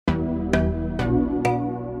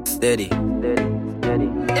Steady.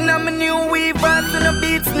 And I'm a new weavers and a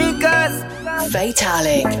beat sneakers.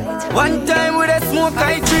 Fatalic. One time with a smoke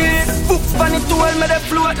I trees. Book on it to hold me the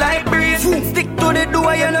float like breeze. Stick to the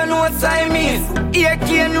door, you don't know Siamese. Ear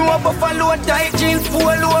cane, no buffalo tight jeans.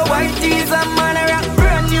 Polo white tees and man a rock.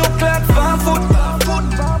 Brand new clocks, fan foot.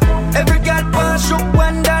 Every girl pan shook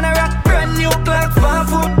one down a rock. Brand new clocks, fan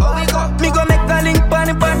foot. Me go make a link pan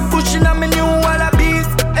the pan pushing on me new wallabies.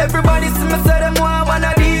 Everybody see me say them want one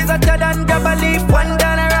of these. I tell them grab a leaf, one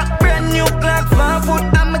down a rock. Brand new clocks, fan foot.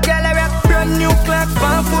 I'm a gal a rock. Brand new clocks,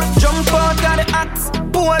 fan foot. Jump out of the axe.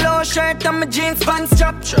 Polo shirt and my jeans pants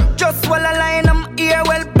chop. Just while I line, I'm ear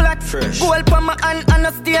well black. Gold pa my hand and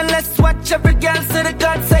a stainless watch. Every girl say the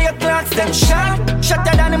God say your clocks them sharp.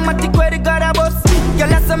 Shatter than the matic where the God a bust.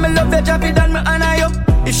 Girl I say me love your job, it done me honor you.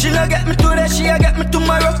 If she no get me today, she'll get me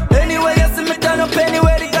tomorrow. Anyway you see me turn up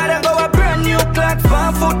anywhere the God a go. A brand new clocks,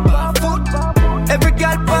 fan foot. Every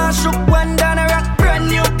girl pan shook one down a rock. Brand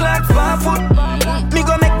new clocks, fan foot. Me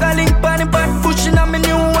go make a link pan the pan pushing on me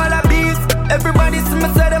new wallabies. Everybody see me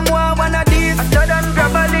say them want one of these. I tell them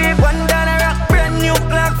grab a leaf, one down a rock. Brand new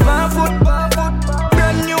clocks, fan foot.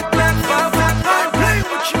 Brand new clocks, fan foot.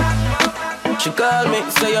 She call me,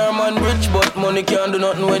 say her man rich, but money can't do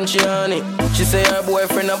nothing when she on it. She say her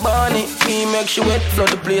boyfriend a Barney, he make she wet, flood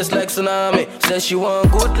the place like tsunami. Says she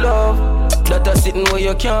want good love, that a sitting where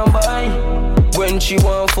you can't buy. When she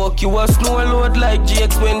want fuck you a snow load like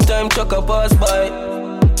GX when time truck a pass by.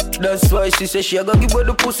 That's why she say she a go give her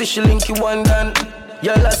the pussy, she link you one dan.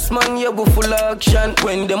 Ya last man, you go full action.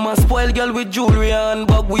 When them a spoil girl with jewelry and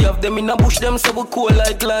bag, we have them in a bush, them so we cool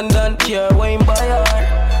like London. Care wine buy her.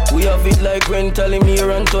 We have it like rental, him here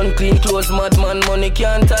and turn clean clothes. Madman money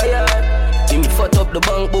can't tire. Him fat up the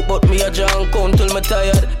bank book, but me a junk count till me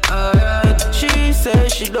tired. Alright, she say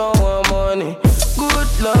she don't want money. Good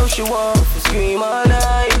love she want to scream all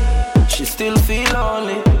night. She still feel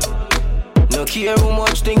lonely. No care how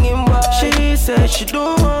much thing him buy. She said she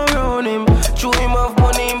don't want around him. Through him have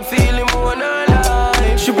money, him feel him on her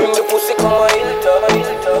life. She bring the pussy come on Hilltop.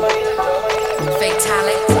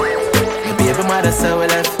 Fatalic. My baby mother so we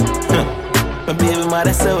left. My baby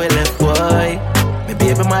mother so we left, boy. My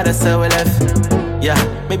baby mother so we left. Yeah,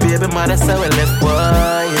 my baby mother so we left, boy.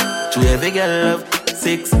 To every girl love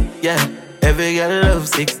 6, yeah. Every girl love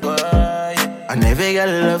 6, boy. And every girl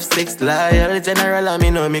love 6. Loyal general, I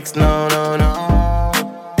mean no mix, no.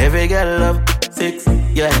 Every girl love 6,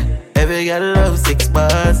 yeah. Every girl love 6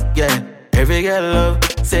 bars, yeah. Every girl love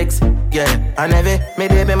 6, yeah. And every me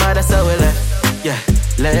baby mother so we left, yeah.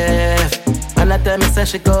 Left. And I tell me say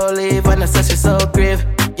she go leave, and I say she so grieve,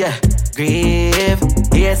 yeah. Grieve.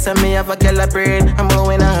 Yes, and me have a girl a brain, I'm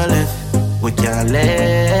going on left. We can't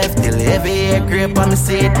left till every year grip on me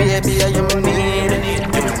seat, baby, you me need.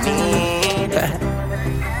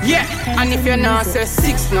 Yeah, and if you're not say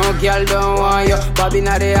 6, no girl don't want you. Bobby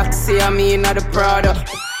not the Axie, I mean not the Prada.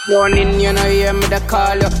 Running, you know, hear me the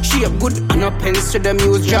call you. She a good and no pens to the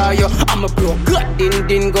muse draw you. I'm a bro, good,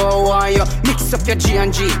 didn't go on you. Mix up your G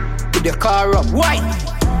and G with the car up. Why?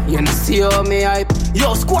 You know see how me hype.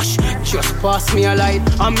 Yo squash, just pass me a light.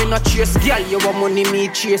 I'm in a chase, girl, you want money me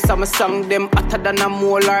chase. I'm a song them hotter than a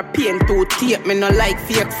molar pain to tape. Me no like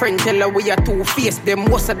fake friend, tell her we are two-faced. Them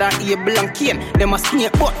worse than Abel and Cain. Them a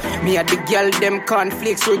snake but me a the girl, them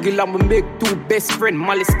cornflakes. Regular me make 2 best friend.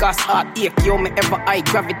 Malice gas heartache, yo me ever high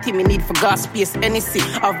gravity. Me need for gas space, NC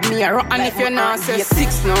of me a rock. And if you're not say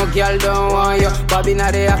 6, no girl don't want you. Bobby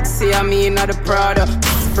not the Axie, I mean not the Prada.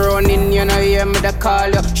 Running, you know, hear me the call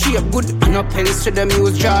you. She a good and no pens to the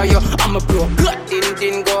muse draw you. I'm a bro, good,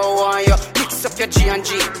 didn't go on you. Mix up your G and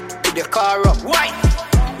G with the car up. Why?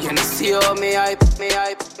 You know, see how me hype.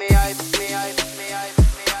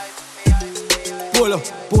 Pull up,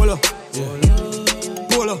 yeah.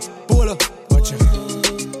 Pull up, watch it.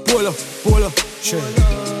 Pull up, shit.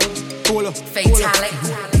 Pull up, Fatalic.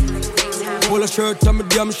 Pull a shirt and my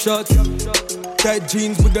damn shorts. Tight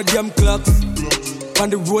jeans with the damn clocks. On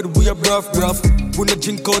the road we a rough. We no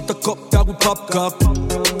drink out a cup that we pop cock.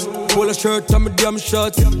 Pull a shirt and my damn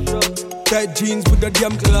shorts. Tight jeans with the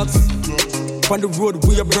damn clocks. On the road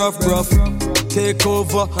we a rough. Take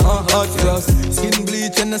over, hot glass. Skin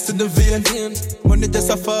bleach and I see the vein. Money just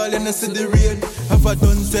a fall and I see the rain. Have a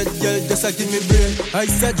done said, girl, just a give me brain. I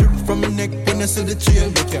said drip from my neck when I see the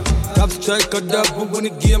chain. Top strike a dab, we win the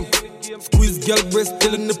game. Squeeze girl breast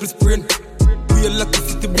till the nipple sprain. We a lucky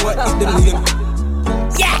city boy in the lane.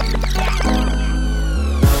 Yeah!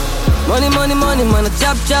 Money, man, a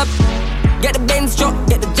chop. Get the Benz truck,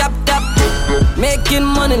 get the job top. Making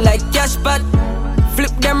money like cash pot.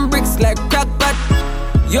 Flip them bricks like crackpot.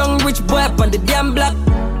 Young rich boy up on the damn block.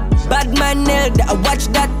 Bad man nailed that, I watch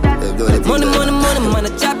that. Money, money, money, money,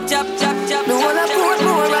 chop, chop, chop, chop. The one I put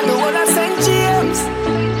more and the one I St. James.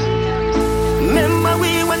 Remember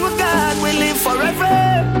we when we gone, we live forever.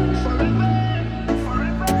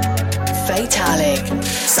 Fatalic.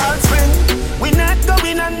 South Spring, we not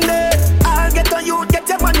going under. I'll get on you, get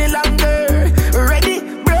your money longer. Ready,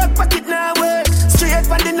 broke pocket now work. Straight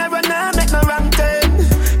for the narrow now, make no wrong turn.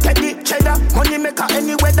 Get the cheddar, money maker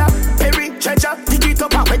any weather. Perry treasure, dig it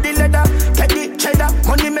up and with the leather. Get the cheddar,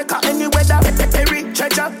 money maker any weather. Perry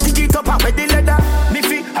treasure, dig it up and with the leather. Me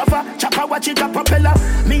fi have a chopper, watch it a propeller.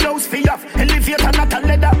 Me house fi off, elevator not a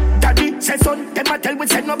leather. Daddy say son, them a tell we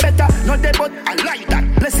say no better. No they but I like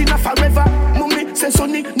that, blessing a forever. Mummy say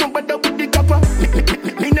sonny, no better with the copper.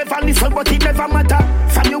 Me never listen but it never matter.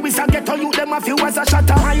 From you is a ghetto you, them a few as a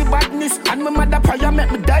shatter. My badness and my mother prayer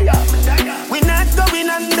make me die. We not going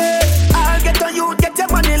under. I'll get on you, get your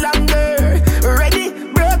money longer. Ready,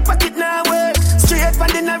 broke pocket now work. Straight from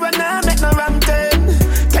the narrow now, make no wrong turn.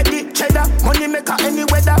 Get the cheddar, money maker any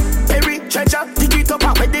weather. Perry treasure, dig it up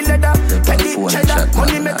and with the leather. Get the cheddar,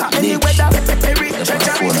 money maker any weather. Perry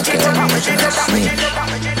treasure, dig it up and with the leather.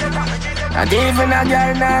 And even a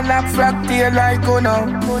girl now knock frog tail like Uno.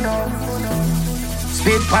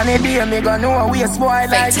 Spit pan it day, me gon' know a waste boy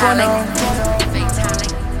like Uno.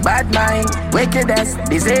 Bad mind, wickedest,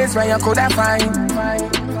 disease where you coulda find.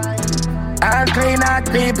 All clean out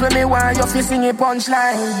people, me want you fi sing a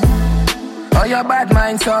punchline. Oh, your bad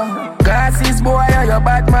mind, so glasses boy, oh, your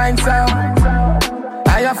bad mind, so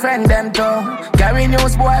are your friend them too? Carry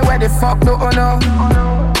news boy, where the fuck do you know?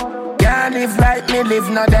 Can't live like me, live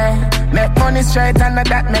no day. Make money straight and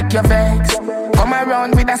that make you vex. Come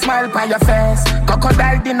around with a smile on your face.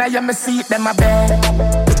 Crocodile dinner, you me see them a bed.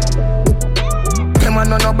 Them a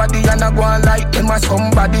know nobody and a go on like them a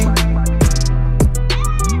somebody.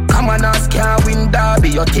 Come on, ask can't win derby,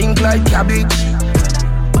 you think like cabbage.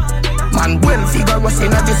 Man, well figure us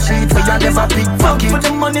in the street where you never pick pocket. For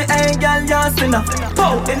the money, hey girl, you're sinner.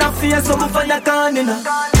 Pow, in a face, so for the corner.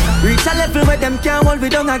 Reach a level where them can't hold we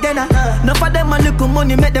down again. No for them a little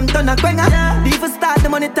money, make them turn a quenga. Even start the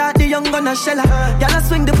money, talk the young gonna sheller. Y'all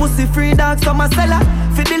swing the pussy free dogs from a cellar.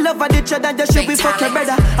 For the love of the cheddar, just should be fuck your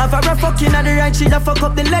brother. Have her fucking at the right, she just fuck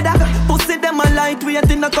up the leather. Pussy them a light, we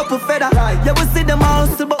ain't in a couple feather. Yeah, we see them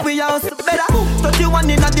hustle, but we hustle better.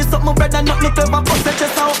 31 in a this up, my brother, not no clever. Pussy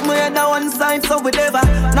just out my head on one side, so we never.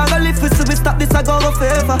 Now go live with we stop this, I go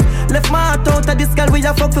forever. Left my heart out of this girl, we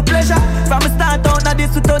a fuck for pleasure. From the start out of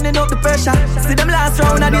this, we turning up the pressure. See them last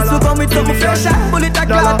round of this, we come with some pressure. Bullet a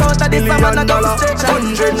clout out of this, I'm gonna go to stretcher.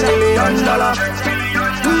 $100 million.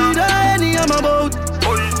 We the any I'm about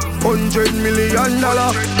 $100 million.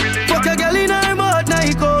 fuck a girl in her mouth,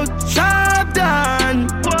 night out. Sharp down.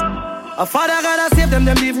 A father gotta save them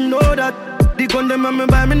even know that. The gun them and me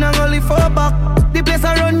buy me not only for back. The place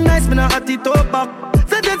I run nice, me not at it up back.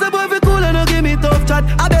 Say there's a boy fi cool and no give me tough chat.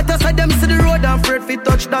 I better say them see the road and afraid fi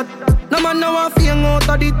touch that. No man now a fing out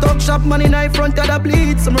of the talk shop. Man in high front of the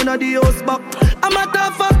bleed, some run of the house back. I'm a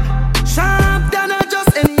tough fuck. Sharp down or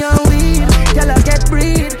just any weed. Y'all I get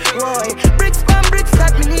breed, boy. Bricks from bricks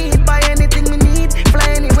that me need. Buy anything me need,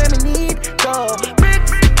 fly anywhere me need. Go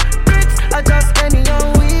bricks, I just any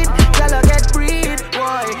weed. Y'all I get breed,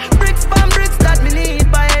 boy. Bricks from bricks that me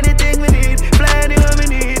need. Buy anything me need, fly anywhere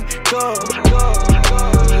me need. Go.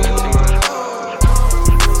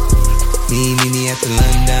 Me at the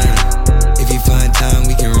London. If you find time,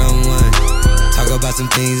 we can run one. Talk about some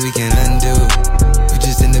things we can undo. You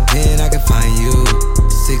just in the pen, I can find you.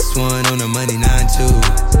 6'1" on the money,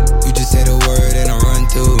 9'2". You just say the word and I run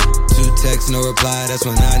through. 2 texts, no reply, that's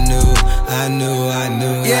when I knew.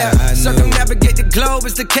 Yeah, I knew. Circumnavigate the globe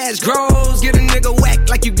as the cash grows. Get a nigga whack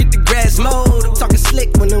like you get the grass mowed. I'm talking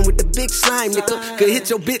slick when I'm with the big slime, nigga. Could hit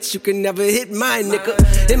your bitch, you can never hit mine, nigga.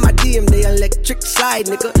 In my DM, they electric slide,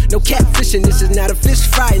 nigga. No catfishing, this is not a fish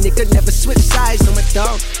fry, nigga. Never switch sides on my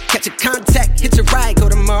dog. Catch a contact, hit your ride, go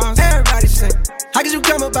to Mars. Everybody say, how could you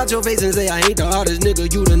come about your face and say I ain't the hardest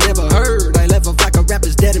nigga you'd have never heard? I left off like a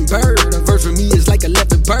rapper's dead and bird. A verse for me is like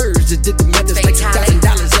 11 birds. Just did the math, it's like $1,000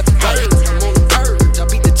 every bird. I'm on the verge, I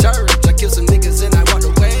beat the church. I killed some niggas and I walked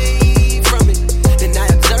away from it. Then I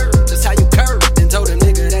observed just how you curved and told a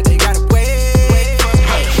nigga that they got away.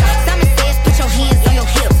 Simon says put your hands on your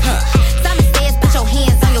hips. Simon says put your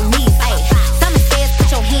hands on your knees. Simon says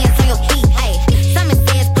put your hands on your feet. Simon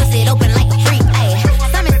says bust it open like a freak.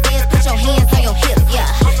 Simon says put your hands on your hips.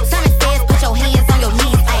 Simon says put your hands on your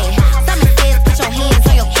knees. Simon says put your hands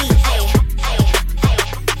on your feet.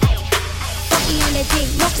 Monkey on the dick,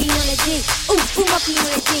 monkey on the dick.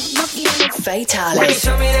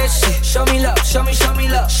 me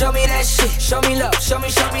love. Show me that shit. Show me love. Show me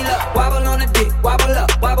love. Wobble on the dick. Wobble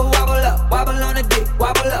up. Wobble up. Wobble on the dick.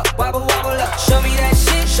 Wobble up. Wobble up. Show me that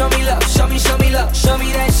shit. Show me love. Show me love. Show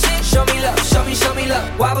me that shit. Show me love. Show me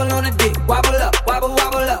love. Wobble on the dick. Wobble up. Wobble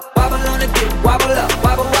up. Wobble on the dick. Wobble up.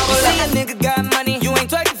 Wobble up. You see a nigga got money. You ain't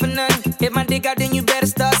twerking for nothing. Hit my dick out, then you better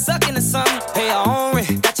start sucking or something. Pay your own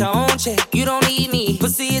rent. Got your own check. You don't need me.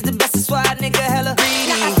 Pussy is the best. That's why a nigga hella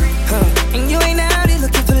greedy. And you ain't out here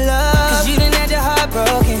looking for love. Cause you done had your heart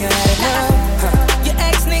broken. You had enough. Your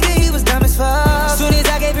ex nigga, he was dumb as fuck. Soon as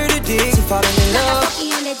I gave her the dick, she falling in love.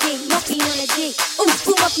 Monkey on the dick, monkey on the dick. Ooh,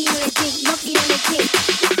 monkey on the dick, monkey on the dick.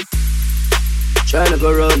 Tryna go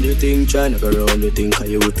round the thing, cause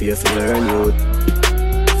you would pay for learn youth.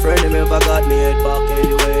 Friend him ever got me head back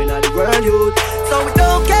anyway, not the world youth. So we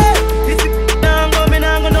don't care, if you down go, me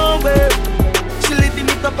not go nowhere. She lifting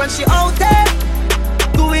it up and she out there,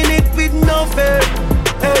 doing it with no fear.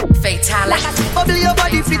 Hey. Fatalic. Bubble your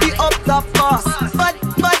body for the up top pass. But,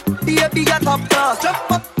 baby, you're top class.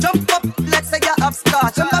 Jump up, let's say you're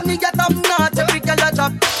upstart. Jump on me, you're top notch, every girl you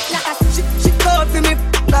drop. She called for me,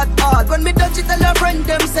 not hard. When me touch it, tell her friend,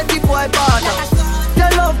 them say the boy bad.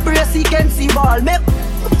 Your love brace, he can see ball. Make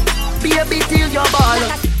baby till your ball.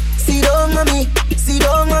 See down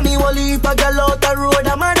on me, will leave a girl out the road,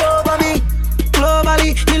 I'm mad over me.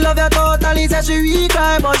 Globally, me love you totally. Say she weak,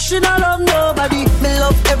 but she don't love nobody. Me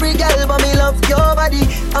love every girl, but me love your body.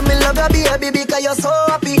 And me love your baby because you're so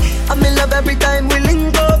happy. And me love every time we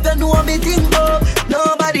link up. You know me think of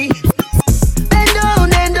nobody. Bend down,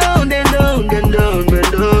 bend down, bend down, bend down,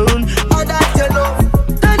 bend down. All that you love.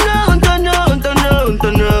 Turn round, turn round, turn round,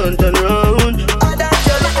 turn round, turn round. All that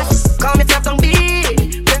you love. Call me Captain B.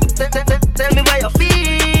 Tell me where you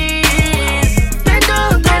feel. Bend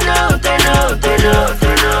down, turn round, turn round, turn round,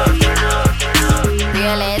 turn round, turn round.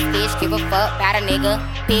 Real ass bitch, give a fuck about a nigga.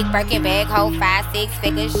 Big Birkin bag, hold 5-6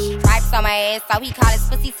 figures. Stripes on my ass, so he call his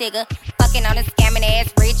pussy tigger. Fucking on a scamming ass,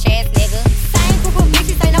 rich ass nigga. Same group of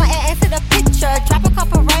bitches, ain't no ass to the picture. Drop a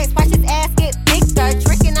couple rights, watch his ass get bigger.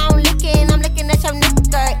 Tricking on licking, I'm looking at your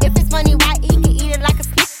nigga. If it's money right, he can eat it like a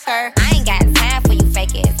snicker. I ain't got time for you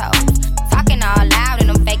fake ass hoes. Talking all loud in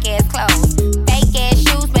them fake ass clothes. Fake ass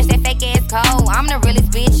shoes, match that fake ass coat. I'm the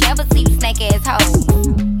realest bitch ever see, you snake ass hoe.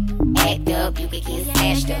 Act up, you can get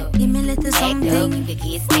smashed up. Give me a little something. You can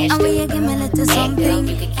get smashed up. Oh, yeah, give me a little something.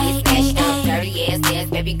 You can get smashed up. Dirty ass,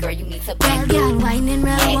 baby girl, you need to back up. Girl, wine and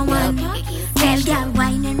roll, woman. Girl,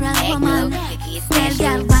 wine and roll, woman.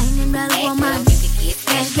 Girl, wine and roll, woman.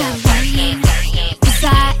 Girl, wine and it's a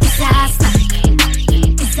snack.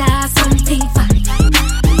 It's a something fat.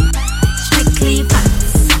 Strictly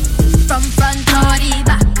facts. From front to the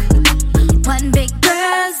back. One big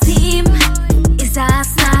girl's team. It's a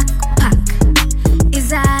snack pack.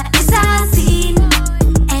 It's a scene.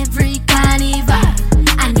 Every carnival.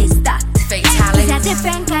 And it's that. Fatalic. It's a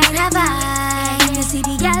different kind of vibe. You see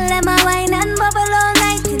the girl, them a wine and bubble all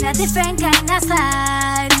night. In a different kind of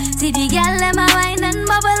style. See the girl, them a wine and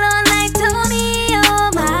bubble all night. To me, oh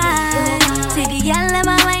my. See the girl, them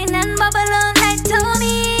a wine and bubble all night. To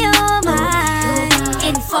me, oh my.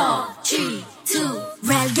 In 4, 3, 2.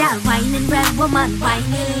 Real girl, whining, real woman,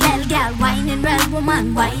 whining. Real girl, whining, real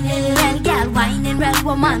woman, whining. Real girl, whining, real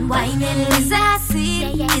woman, whining. Is a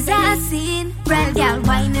scene, is a scene. Real girl,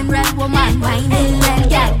 whining, real woman, whining. Real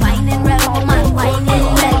girl, whining, real woman, whining.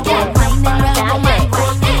 Real girl, whining, real woman,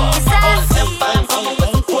 whining. Is a scene.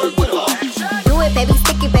 Do it, baby,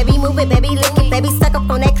 stick it, baby, move it, baby, lick it, baby, suck up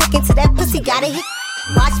on that click into that pussy, gotta hit.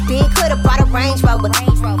 Watch big, could've bought a Range Rover.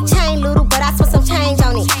 Chain little, but I spent some change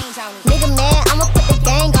on it. Nigga mad, I'ma put the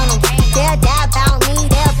gang on him. They'll die about me,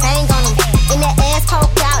 they'll bang on him. In that ass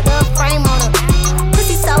poke out, the frame on him.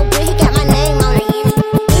 Pussy so good, he got my name on it.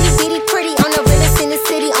 Itty bitty pretty, on the realest in the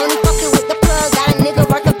city. Only fucking with the plug, got a nigga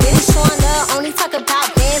work a bitty showing love. Only talk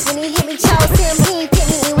about bands when he hit me, chose him. He ain't pick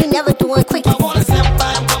me, and we never doing quickie. I wanna slim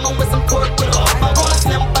by woman with some pork with her. I wanna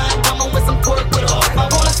slim by woman with some pork with her.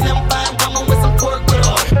 I wanna slim by woman with some pork with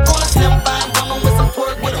her. I wanna slim by woman with some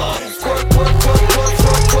pork with her. Pork, pork, pork,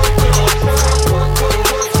 pork, pork, pork with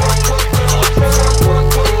her.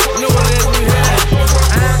 You know what it is we have?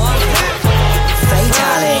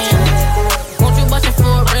 Fatalic. Won't you bust it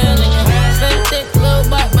for a real nigga? Fat thick little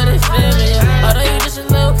butt, but it's feeling ya. Although you just a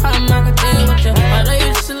little problem, I can deal with you. Although you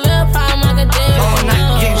just a little problem, I can deal with you. All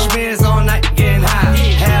night getting spins, all night getting high.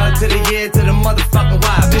 Hell to the year, to the motherfucking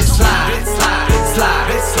why. Bitch slide, bitch slide, bitch slide,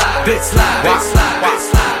 bitch slide, bitch slide, bitch slide, bitch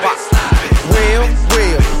slide, bitch slide.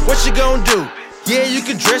 Real, what you gon' do? Yeah, you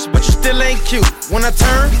can dress, but you still ain't cute. When I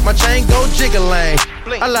turn, my chain go jiggling.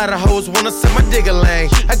 A lot of hoes wanna set my digger lane.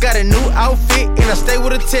 I got a new outfit and I stay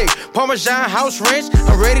with a tick. Parmesan house ranch,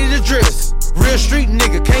 I'm ready to dress. Real street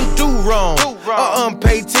nigga can't do wrong. A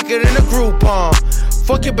unpaid ticket in a Groupon.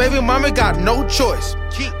 Fuck your baby mama, got no choice.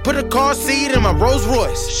 Put a car seat in my Rolls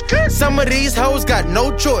Royce. Some of these hoes got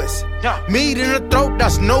no choice. Meat in the throat,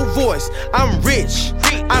 that's no voice. I'm rich,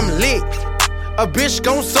 I'm lit. A bitch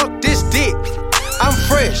gon' suck this dick. I'm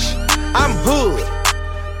fresh, I'm hood.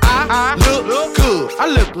 I look good, I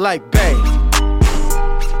look like bae.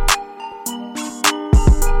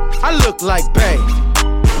 I look like bae.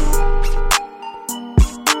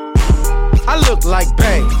 I look like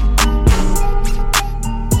bae.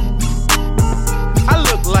 I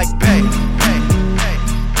look like bae.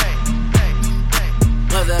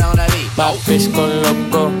 My bitch go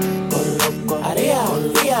loco.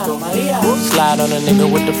 Slide on a nigga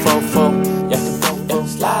with the fofo. Yeah,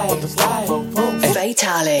 slide.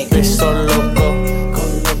 Fatalic. Bitch so loco.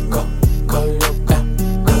 Go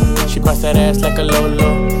loco. She bust that ass like a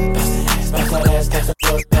Lolo. Bust that ass like a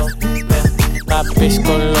Lolo. My bitch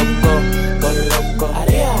go loco.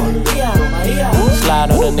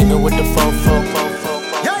 Slide on a nigga with the fofo.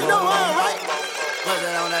 Y'all know right?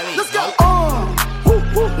 Let's go.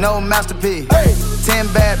 No masterpiece. 10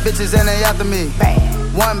 bad bitches and they after me.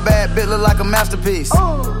 One bad bitch look like a masterpiece.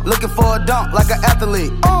 Looking for a dunk like an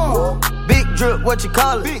athlete. Big drip, what you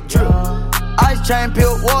call it? Big drip. Ice chain,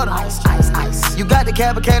 peeled water. Ice. You got the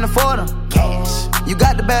cab, but can't afford them. Cash. You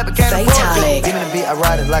got the bad, but can't afford them. Give me the beat, I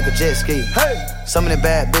ride it like a jet ski. Some of the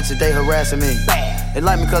bad bitches, they harassing me. They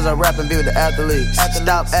like me cause I rap and be with the athletes.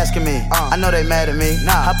 Stop asking me, I know they mad at me.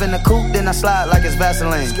 Hop in the coupe, then I slide like it's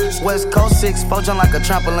Vaseline. West Coast 6, poach on like a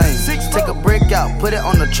trampoline. Take a brick out, put it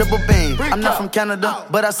on the triple beam. I'm not from Canada,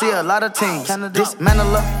 but I see a lot of teams.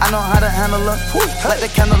 Dismantle her, I know how to handle her. Light the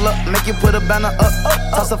candle up, make you put a banner up.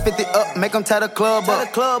 Toss a 50 up, make them tie the club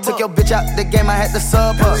up. Took your bitch out the game, I had to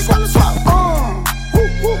sub her.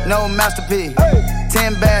 No masterpiece.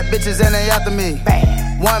 10 bad bitches and they after me.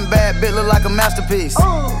 One bad bitch look like a masterpiece.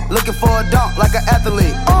 Looking for a dunk like an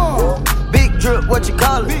athlete. Big drip, what you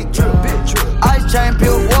call it? Big drip. Ice chain,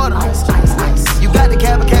 peeled water. Ice. You got the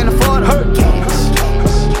cab, but can't afford it.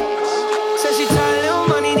 Said she tired of little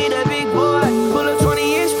money, need a big boy. Pull up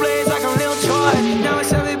 20-inch blades like I'm Lil Troy. Now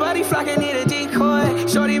it's everybody flocking, need a decoy.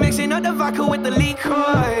 Shorty mixing up the vodka with the liquor.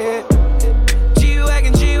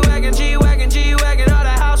 G-Wagon, G-Wagon, G-Wagon, G-Wagon. All the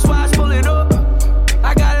housewives pulling up.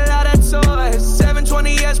 I got a lot of toys.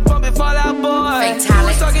 720S pumping Fallout Boy.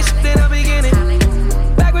 Was talking shit in the beginning.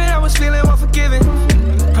 Back when I was feeling unforgiving.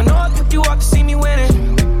 I know I picked you up to see me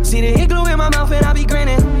winning. See the hit glue in my mouth and I be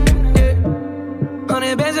grinning. Yeah.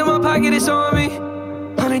 100 bands in my pocket, it's on me.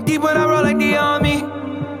 100 deep when I roll like the army.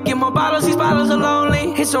 Get more bottles, these bottles are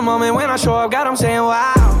lonely. It's a moment when I show up, God, I'm saying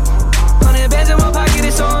wow. 100 bands in my pocket,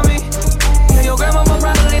 it's on me. Yeah, your grandma will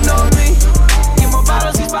probably know me. Get more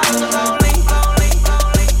bottles, these bottles are lonely.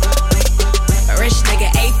 Rich nigga,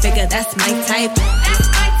 8-figure, that's my type.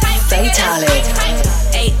 Fatalic.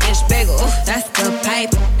 8-inch bagel, that's the pipe.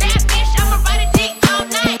 That bitch, I'ma ride a dick all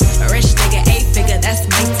night. Rich nigga, 8-figure, that's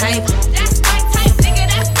my type. That's my type, nigga,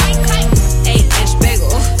 that's my type. 8-inch bagel,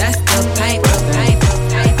 that's the pipe.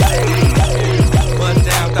 Bust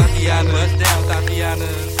down, Tatiana. Bust down, Tatiana.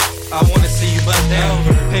 I wanna see you bust down.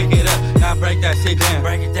 Pick it up, now break that shit down.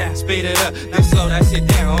 Break it down, speed it up, then slow that shit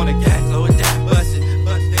down on the gas. Slow it down, bust it.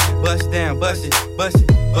 Bust down, bust it, bust it,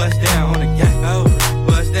 bust down on the gas. Oh,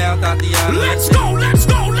 bust down, Tatiana. Let's go, let's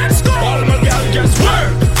go, let's go. All my gal just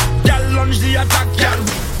work. Gal lunge the attack, gal.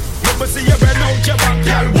 Never see you bend out your back,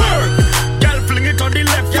 gal. Work. Gal fling it on the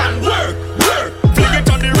left, gal. Work, work. Fling it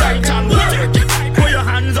on the right and work. Put your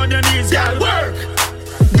hands on your knees, gal. Work.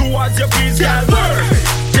 Do as you please, gal. Work.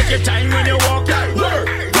 Take your time when you walk, gal. Work.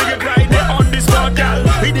 Fling it right there on the spot, gal.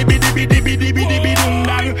 Biddy biddy biddy biddy biddy biddy dum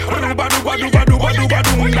dang. Ruba duba duba duba duba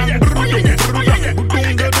dum dang.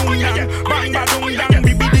 Bang ba dum dang,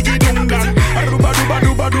 bibi digi dum dang. Ruba duba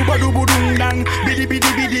duba duba duba dum dang. Biddy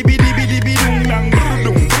biddy biddy biddy biddy biddy dum dang.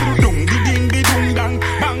 Dum ding ding dum dang.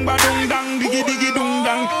 Bang ba dum dang, digi digi dum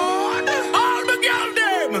dang. All the girl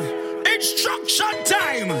them, instruction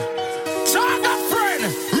time. Tag a friend,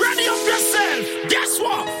 ready up yourself. Guess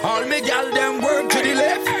what? All me girl them work to the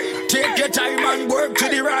left. Take your time and work to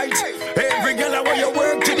the right. Every girl I want you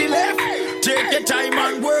work to the left. Take your time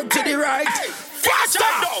and work to the right. Faster!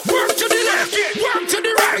 Work to the left, work to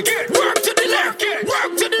the right, work to the left,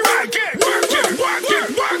 work to the right, work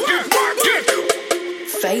it.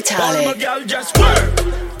 Fatalic. All my girl just work.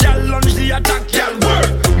 Girl lunge the attack, girl work.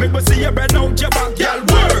 Make me see you bend out your back, girl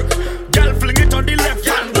work. Girl fling it on the left,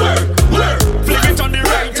 girl work. Fling it on the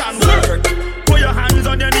right and work. Put your hands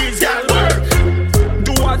on your knees, girl work.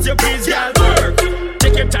 Do what you please, girl work.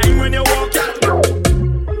 Take your time when you walk, girl.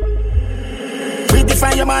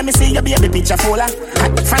 Redefine your mind. born, me see your baby picture fuller.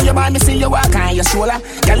 From your born, me see you walk on your shoulder.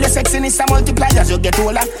 Girl, your sexiness a multiply as you get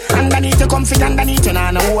older. Underneath you comfy, underneath you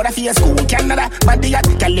nah no water. For your school, Canada, body at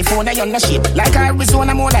California, you're no shit. Like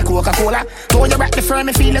Arizona, more like Coca-Cola. Throw you back the firm,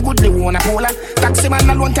 me feel a good, they wanna polar. Taxi man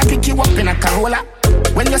alone can pick you up in a Corolla.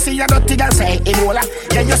 When you see a dirty girl say Ebola.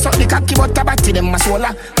 Yeah, you suck the cocky but a batty them a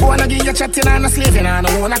swola. Wanna give you chatting and a slaving and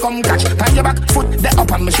I wanna come catch. Pan your back foot, the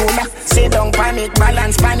up on my shoulder. Sit down pan it,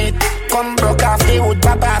 balance pan it. Come broke off the wood,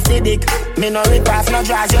 pop off the dick. Me no rip off no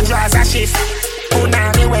draws, your draws a shift.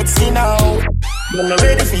 Una me wet see now. Them no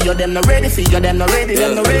ready for you, them no ready for you, them no ready,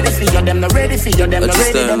 them no ready for you, them no ready for you, them no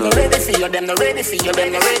ready, them no ready for you, them no ready for you,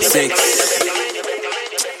 them no ready.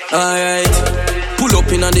 Alright. Pull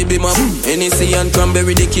up in on the beam up. NEC and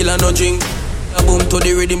cranberry, the killer no drink. A boom to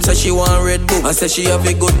the rhythm, say she want Red Bull. I say she have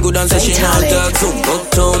a good and say she not talk soon.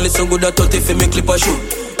 Uptown, listen good at 30 for me clip a shoe.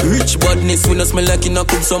 Rich badness, we no smell like in a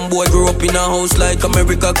cook. Some boy grew up in a house like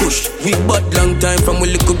America Kush. We bad long time from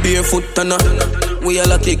we little barefoot and we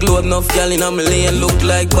all a kick load enough gal in a million. Look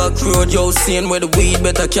like back road, yo, seeing where the weed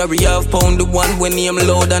better carry half pound. The one when name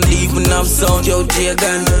loud and even have sound. Yo,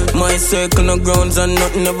 Jagan, my circle no grounds and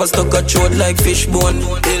nothing ever stuck a throat like fishbone.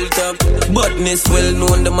 Hilltop, badness well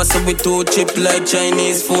known. Them a say we too cheap like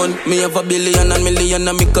Chinese phone. Me have a billion and million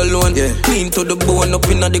and me cologne. Yeah. Clean to the bone up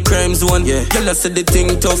in the crime zone. Yeah. Girl I said the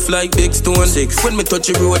thing tough like big stone. 6. When me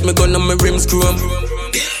touch the road, me gun on my rims chrome.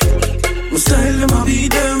 My style them a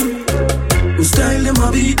beat them. My style them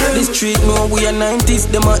a beat them. The street know we are 90s,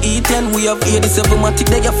 them a eat and we have 87matic,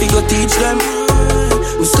 they a figure teach them.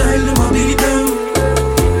 My style them a beat them.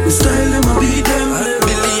 My style them a beat them.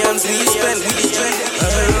 Billions we spend, we spend.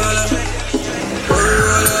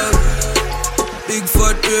 Big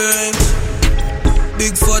fat range,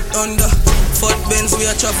 big fat under. Fat Benz, we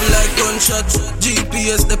a travel like gunshots.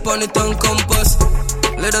 GPS, the on it and compass.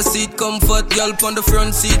 Let her seat comfort, girl on the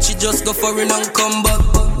front seat. She just go foreign and come back.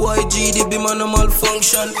 YG, the beam and a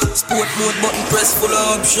malfunction. Sport mode button press full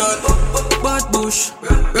of option. Bad bush,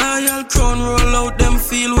 Royal Crown roll out them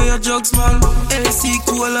feel where jugs man. AC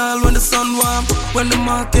cool all when the sun warm. When the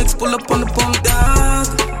markets pull up on the punk dog.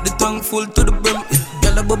 The tongue full to the brim.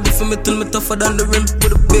 Girl a bubble for me till me tougher than the rim.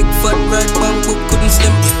 With a big fat right bang book couldn't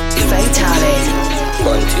slim. Fatalic.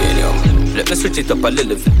 Continuum. Let me switch it up a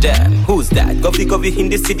little for them. Who's that? Govy in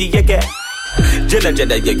the city again. Jenna,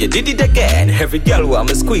 yeah, you did it again. Every girl want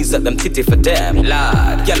me squeeze up them titty for them.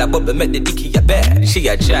 Lord, girl, I bubble make the dicky a bed. She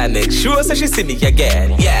a try make sure so she see me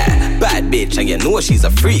again. Yeah, bad bitch, and you know she's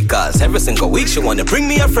a freak. Cause every single week she wanna bring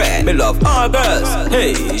me a friend. Me love all girls,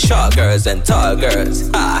 hey, short girls and tall girls.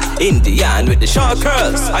 Indian with the short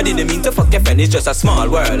curls. I didn't mean to fuck your friend, it's just a small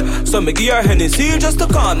world. So me give her Hennessy just to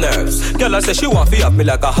calm nerves. Girl, I say she want to up me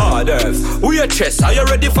like a hard earth. We a chest, are you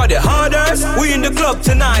ready for the harders? We in the club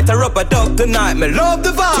tonight, I rub a dog tonight, me love the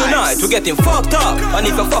vibes. Tonight we getting fucked up, and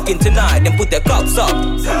if you're fucking tonight, then put the cups up.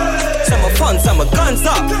 Some are fun, some are guns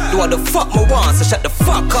up. Do what the fuck me want, so shut the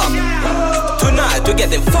fuck up. Tonight we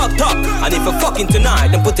getting fucked up, and if you're fucking tonight,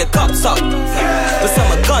 then put the cups up. But some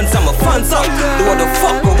are guns, some are fun up. Do what the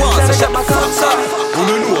fuck me want, so shut the fuck up. You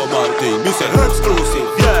don't know about thing, me say exclusive,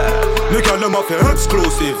 yeah. Me call them off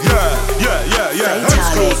exclusive, yeah.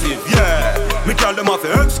 Exclusive, yeah. Me call them off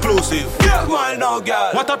exclusive. Yeah, why now,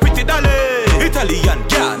 girl? What a pretty dolly, Italian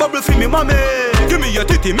girl. Bubble for me, mommy. Give me your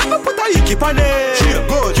titty, me put a icky on it. She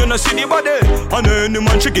good, you know see the body. And any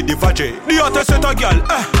man she get the vaggie. The hottest set a girl,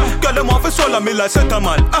 girl them off a soul and me like set a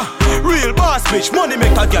man. Real boss bitch, money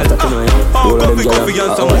make a girl. How coffee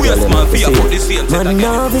and some waste man for you put the same set a girl. Man,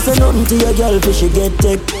 now if say nothing to your girl, for she get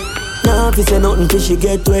tech. Now if say nothing till she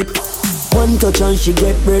get wet. One touch and she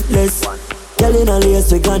get breathless. Girl in a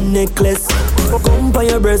lace with a necklace. Come by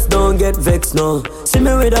your breast, don't get vexed, no. See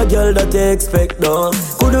me with a girl that you expect, no.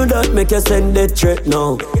 Couldn't that make you send that threat,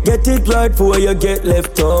 no. Get it right before you get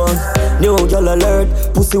left on. New girl alert.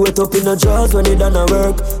 Pussy wet up in a jaws when it done a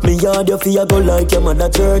work. Me yard your fear go like your mother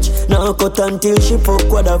church. Now cut until she fuck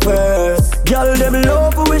with a verse. Girl them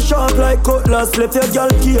love we sharp like cutlass. Left your girl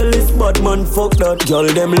careless, bad man fuck that. Girl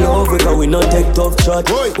them love because we not take tough shot.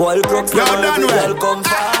 While crooks now every girl come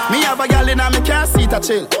fast. Me have a girl in a me can't see that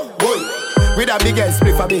chill. With a big ass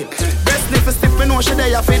spliff a bill. Breast sniff a stiff, me know she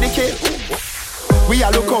there for the kill. We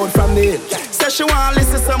a look out from the hill. Say she want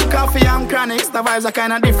listen some coffee and chronics. The vibes are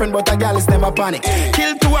kinda different, but a girl is never panic.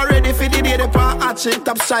 Kill two already for the day they pan hot shit.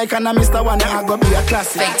 Top strike and I Mr. One, I go be a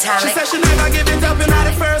classic. Fatalic. She said she never give it up in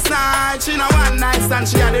the first night. She know one night stand,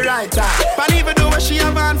 she had the right time. But even though she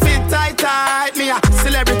have on fit tight. Me a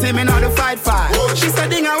celebrity, me know the fight. She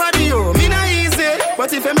said, Dinga, what do you? Me not easy.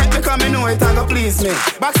 But if you make me come, me know it, I go please me.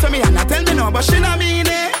 Back to me and I tell me no, but she not mean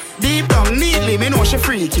it. Deep down, neatly, me know she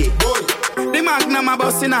freaky. The The magnum a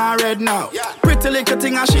bust in her red now. Pretty little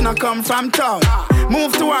thing and she not come from town.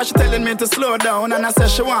 Move to her, she telling me to slow down. And I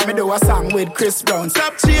said she want me do a song with Chris Brown.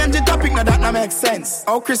 Stop change the topic, now that no make sense.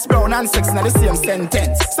 Oh, Chris Brown and sex, now the same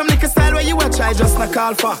sentence. Some little style where you watch, I just not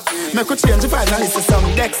call for. Make her change the fight and listen some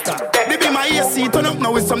Dexter. They be my AC, turn up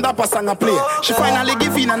now with some dapper song I play. She finally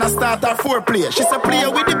give in and I start her foreplay. She said play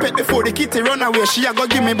with the pet before the kitty run away. She a go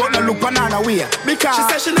give me but no look banana way. Because she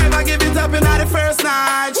said she never give it up in the first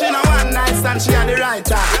night. She know one night stand, she had the right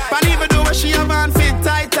time. But even though she have on fit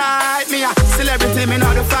tight. Me a celebrity, me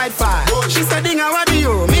not the fight. She said, Dinga, what do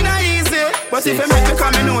you? Me not easy. But if you make me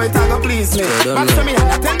come, me know it, I go please me. But to me,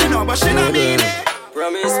 I tell me no, but she not mean it.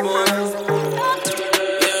 Promise more.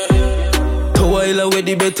 To while away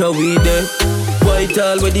the better we there. White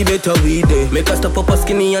all where the better we there. Make a stop up a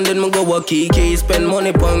skinny and then me go a kiki. Spend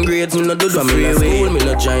money pon grades, me no do the free school. Me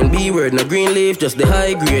no join B-word, no green leaf. Just the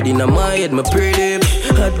high grade in my head, me pretty.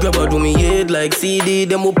 Hot grabber do me head like CD.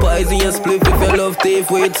 Them up pies in your split if you love thief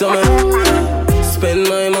with some. Spend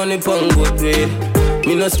my money pon good weed.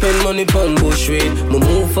 Me no spend money pon bush weed. Me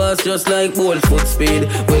move fast just like bold foot speed.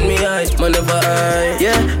 When me high, man never high.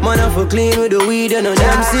 Yeah, man I for clean with the weed and no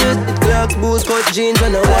damn seed. Clocks, boots, cut jeans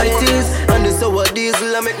and the white tees. And the sour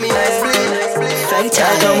diesel I make me eyes bleed.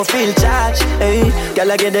 Fatalic, I'ma feel charged, ayy.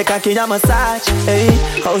 Girl I get the cocky and massage,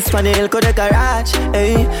 ayy. House pan the hill go the garage,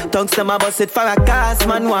 ayy. Tongues to my bus it for a cast.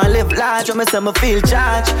 Man want live large, I say me feel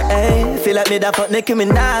charged, ayy. Feel like me da fuck Nicki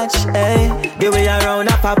Minaj, ayy. Give me a round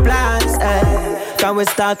of applause, ayy. Can we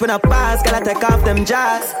start when I pass? Girl I take off them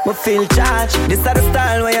jars, me feel charged. This is the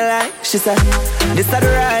style where you like, she said. This is the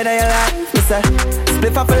ride that you like, me say.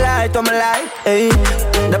 Split off a light on my light, ayy.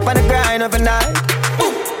 Up on the grind overnight.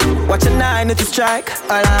 Watch a 9 to strike,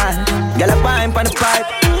 alright. Girl a pine on the pipe.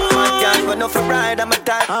 Man can't go no for ride, I'm a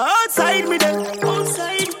type. Outside me then,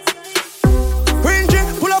 outside.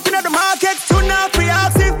 Range pull up in the market, soon now free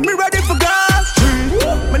house if me ready for gas.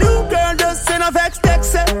 My new girl just send a vex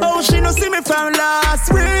text, oh she no see me from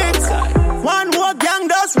last week. One more gang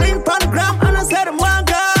does ring pan gram, and I said them one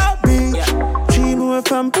go beach. 3 more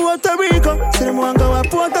from Puerto Rico, say them one go a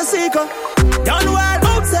Puerto Rico. Down the wild,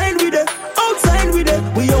 outside with it, outside with it,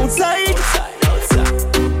 we outside.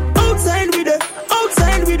 Outside with it,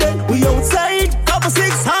 outside with it, we outside. Couple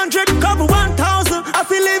 600, couple 1,000. I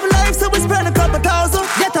feel live life, so we spend a couple thousand.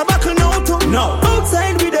 Get a buckle no to no.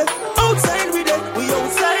 Outside with it, we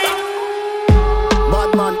outside.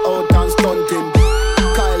 Bad man out and stunting.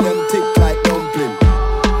 Kyle them thick like dumpling.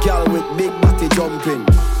 Girl with big body jumping.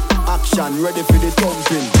 Action ready for the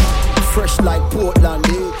thumping. Fresh like Portland,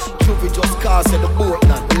 eh? Juvie just cast at the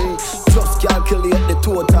Portland, eh? Just calculate the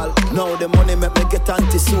total. Now the money make me get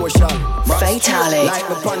antisocial. Fatalic. Like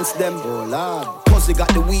my pants them, oh lord. Cause they got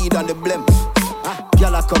the weed and the blimp.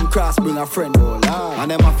 Girl I come cross, bring a friend, oh lord.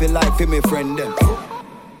 And them I feel like for me friend them.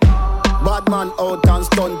 Bad man out and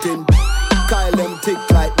stunting. Kyle them thick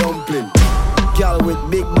like dumpling. Girl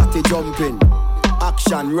with big body jumping.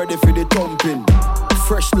 Action ready for the thumping.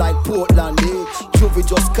 Fresh like Portland, eh? Juvie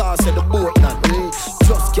just cast at the Portland, eh?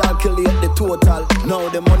 Just calculate the total. Now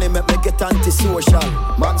the money make me get antisocial.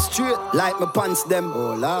 Man straight like my pants them,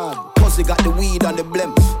 oh lord. Cause they got the weed and the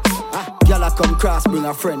blimp. Girl I come cross, bring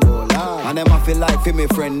a friend, oh lord. And them I feel like for me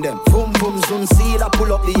friend them. Boom boom soon seal I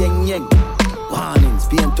pull up the yeng yeng. Warnings,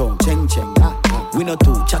 paint on, cheng cheng. We no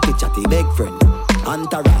too chatty chatty big friend.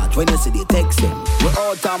 Entourage when you see the text them. We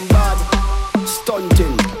out and bad.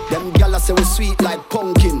 Stunting, them gyal say we sweet like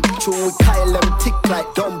pumpkin. True we Kyle them thick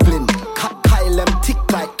like dumpling. Kyle them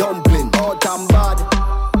thick like dumpling. Out and bad,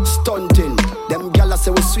 stunting. Them gyal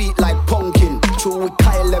say we sweet like pumpkin. True we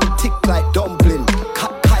Kyle them thick like dumpling.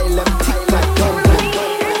 Kyle them thick like dumpling.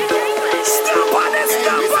 Stop on it,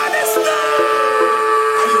 stop on it, stop.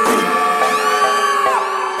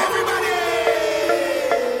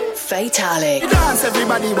 Fatalic. Dance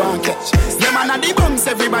everybody want catch. Them and the bumps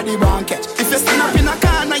everybody want catch. If you stand up in a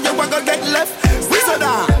corner you a go get left. We so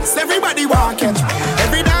dance everybody want catch.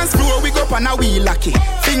 Every dance floor we go on a wheel lucky.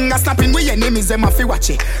 Finger snapping with enemies them a fi watch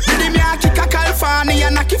it. Rhythm ya kick a California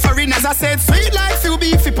and a kick foreigners. I said sweet like you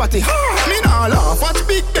beefy patty. Me nah laugh watch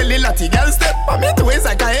big belly latty. Girl step on me to waist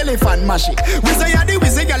like a elephant mash it. We say ya the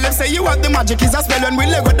wizzy girl them say you have the magic. Is a spell when we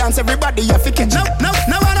Lego dance everybody you fi catch. No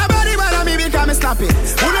nobody bother me because me snapping.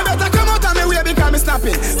 Who no better come out of me way because me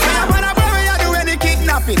snapping. Say up on a boy when you do any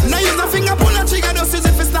kidnapping. Now use a finger pull a trigger just use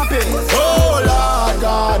it for snapping. Oh Lord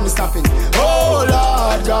God me snapping. Oh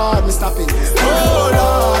Lord God me snapping. Oh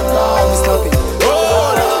Lord God me snapping.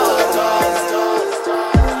 Oh Lord God.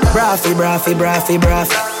 Braffy, braffy, braffy,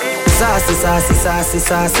 braffy. Sassy, sassy, sassy,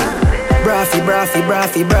 sassy. Braffy, braffy,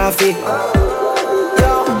 braffy, braffy.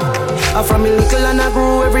 Yo, I from me little and I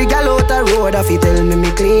grew, every gal out the road. I fi tell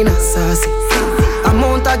me clean and sassy.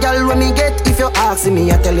 Amount of gal when me get, if you ask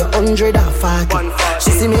me, I tell you 140.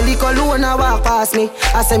 She see me lick alone and walk past me.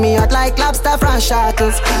 I say me hot like lobster from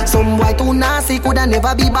shackles. Some boy too nasty, coulda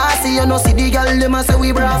never be bossy. You know see the gal, them a say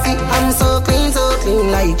we braffy. I'm so clean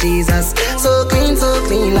like Jesus. So clean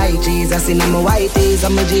like Jesus. In my white tees,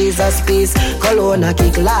 I'm a Jesus piece. Cologne a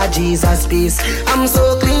kick like Jesus piece. I'm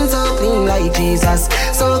so clean like Jesus.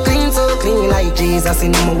 So clean like Jesus.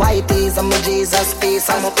 In my white tees, I'm a Jesus piece.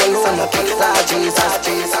 I'm a cologne a kick like Jesus.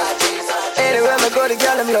 Anywhere me go, the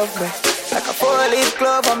girl them love me. Like a 4-leaf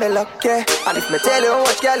glove on me luck, yeah. And if me tell you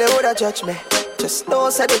what girl you woulda judge me, just know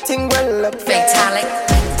say the thing well up there. Fatalic.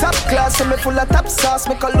 Top class, and me full of top sauce.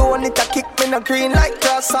 Me cologne it a kick me no green like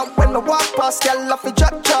grass. And when me walk past, girl off a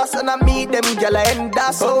drop trust. And I meet them girl I end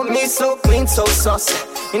up. Oh me so clean, so saucy.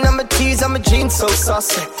 You know my tees and my jeans so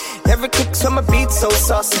saucy. Every kick from my beat so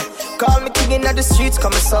saucy. Call me king in the streets,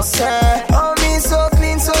 come saucy. Oh me so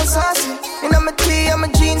clean, so saucy. You know my tee and my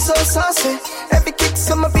jeans so saucy. Every kick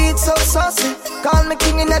from my beat so saucy. Call me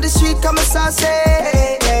king in the street, come saucy.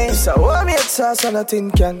 So hold me a sauce on a tin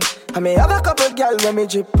can. I may have a couple girl when me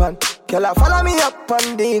drip on. Girl I follow me up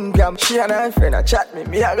on the Instagram. She and her friend a chat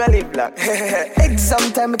me I go live long.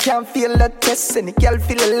 Exam time I can't feel the test. And the girl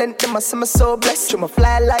feel the length, them a say me so blessed. You ma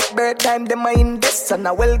fly like bird time, them a invest. And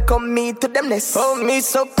I welcome me to them nest. Oh me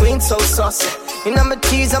so clean, so saucy. You know my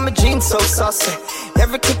tees and my jeans so saucy.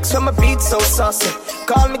 Every kicks from my beat so saucy.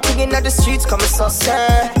 Call me king in the streets, come saucy.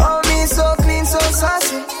 Oh me so clean, so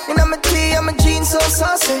saucy. You know my tee and my jeans so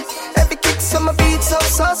saucy. Every kicks from my beat so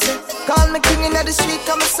saucy. Call me king in the street,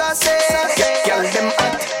 come saucy. Girl, them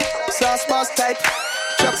hot, sauce boss type.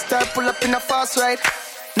 Truck star pull up in a fast ride.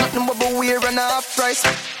 Nothing but wear and a half price.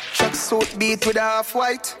 Truck suit beat with a half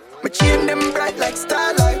white. My chain them bright like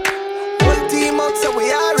starlight. Whole team out so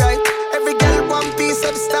we alright. Every girl one piece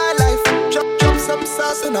of the star life. Drop some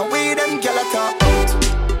sauce and away them girl at top.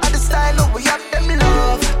 At the style of we have them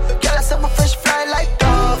love. Girl I say we fresh fly like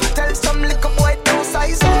dove. Tell some little boy don't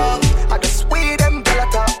size up. I just wear them girl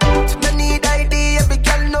at top. No need ID, every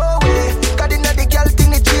girl know it. Got in the girl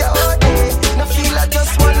thing the G.O.D. No feel like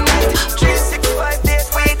just one night. 365 days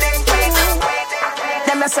waiting.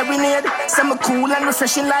 Them I say we need some cool and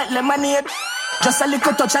refreshing like lemonade. Just a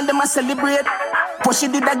little touch and them a celebrate. Push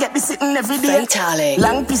it did I get this sitting every day. Fatalic.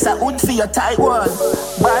 Long piece of wood for your tight wall.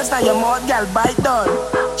 Bars now your mouth, girl, bite down.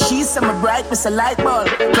 She say me bright, me say light bulb.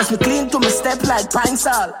 Plus me clean to me step like pine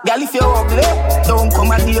salt. Girl, if you're ugly, don't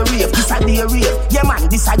come at the rave. This a the rave. Yeah man,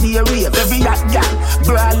 this a the rave. Every hot girl,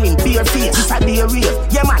 brawling, bare face. This a the rave.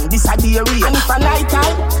 Yeah man, this a the rave. And if a night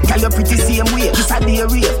time, girl, you're pretty same way. This a the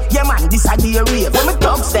rave. Yeah man, this a the rave. When me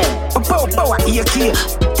talks them, pow, ear key.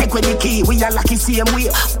 Take with the key, we are lucky same way.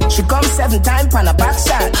 She come 7 times on a back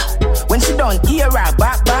shot. When she done, ear her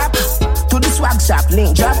back. To the swag shop,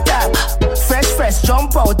 link drop top. Fresh,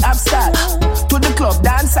 jump out, upstart. To the club,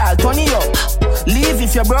 dance all, turn it up. Leave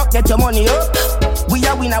if you're broke, get your money up. We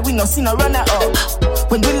are winner, we no see no runner up.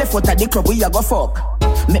 When we left out at the club, we a go fuck.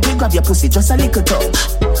 Make me grab your pussy, just a little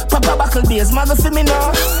touch. Papa buckle beers, mother for me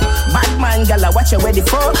now. Bad man, gala, watch you ready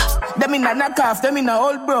for. Them in a knock off, them in a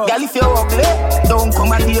old bro. Girl, if you're ugly, don't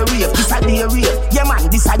come at the rave. This a the rave. Yeah man,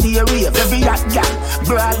 this a the rave. Every hot girl,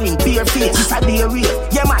 brawling, bare face. This a the rave.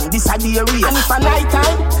 Yeah man, this a the rave. And if a night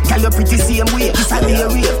time, girl, you're pretty same way. This a the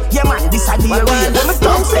rave. Yeah man, this a the rave. When me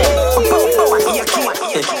talk say,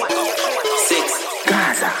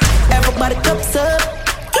 Gaza. Everybody cups up.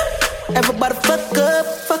 Everybody fuck up.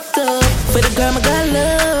 For the girl my God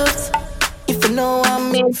loves. If you know what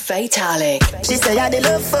I mean. Fatalic. She say I did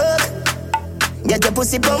love fuck. Get your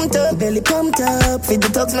pussy pumped up, belly pumped up. Feed the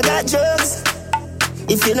dogs, my got drugs.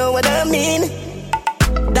 If you know what I mean.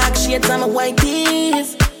 Dark shades on my white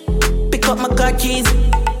tees. Pick up my car keys.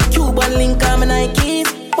 Cuban link on my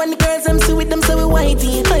Nikes. When the girls I'm see with them, so we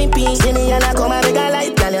whitey, hypey. See me and I come and make a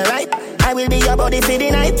light, girl, you're right. I will be your body for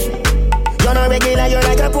the night. You're not regular, you're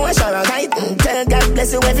like a Porsche or a kite. Tell God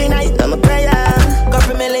bless you every night, I'm a prayer.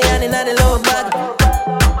 Couple million in the low bag.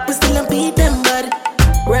 We still don't beat them, bud.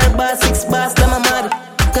 Red bar, 6 bars, I'm a mad.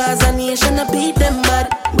 Cause a nation, I beat them, bud.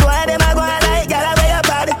 Boy, them a go like, gala, where you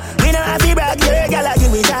bad. We don't have to brag, you're gala,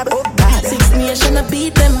 give me job. Oh, God. 6 nation, I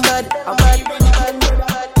beat them, bud. I'm bad.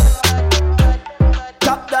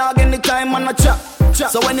 Top dog anytime on a chop.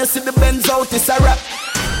 So when you see the Benz out, it's a rap.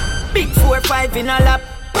 Big 4-5 in a lap.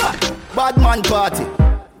 Bad man party.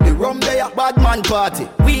 The rum there, bad man party.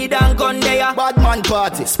 Weed and gun there, bad man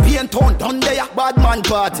party. Spain town down there, bad man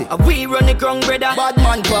party. We run the ground, brother, bad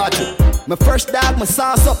man party. My first dog, my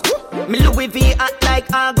sauce up. Me Louis V act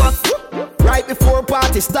like August. Right before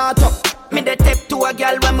party start up. Me the take to a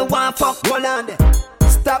girl when me want fuck. Hold on there.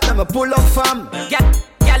 Stop them, pull up fam.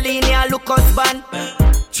 Girl in here look husband.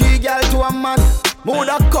 3 girl to a man. More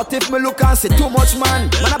that cut if me look and see too much man.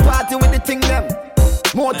 Man a party with the thing them.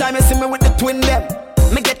 More time you see me with the twin them.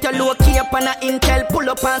 Me get your low key up on a intel. Pull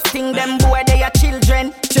up and sting them boy they are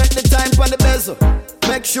children. Check the time on the bezel.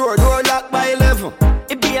 Make sure door locked by 11.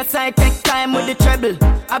 It be a side take time with the treble.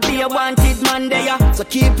 I be a wanted man there. So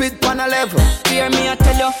keep it on a level. Hear me I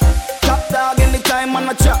tell you. Top dog anytime on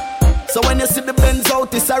a chop. So when you see the Benz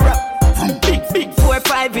out it's a rap. Big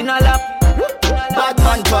 4-5 in a lap. Bad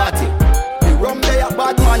man party. The rum there,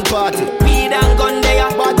 bad man party. Weed and gun there,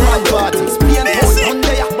 bad man party. Spain put on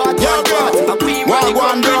there, bad man party.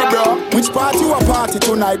 Wagwan bro. Which party you a party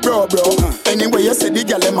tonight, bro? Anyway, you say the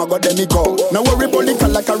girl them a go, then me go. No worry, politica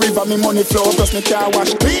like a river, me money flow. Plus me car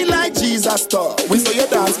wash clean like Jesus store. We say you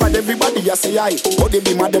dance, but everybody you say aye. But they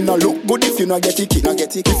be mad them no look good if you no get it,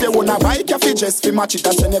 If you wanna buy coffee, just fi match it.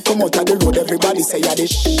 That's when you come out of the road, everybody say ya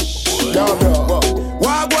this. Yo, bro.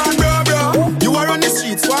 Wagwan bro. You are on the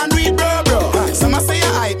streets, one read, bro. Some a say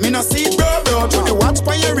you hype, me no see it, bro. Through the watch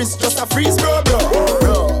by your wrist, just a freeze, bro.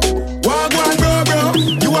 Wagwan bro.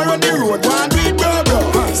 You are on the road, one read, bro.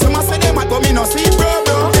 Some a say them a go, me no see it, bro.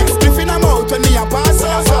 Spliff in a mouth when me a pass.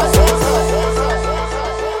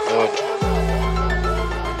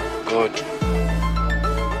 Good.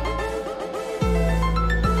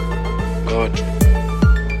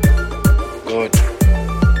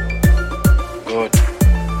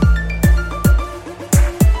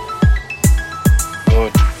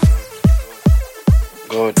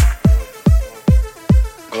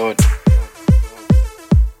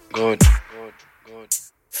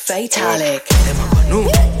 Fatalic.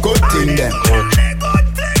 Good thing them.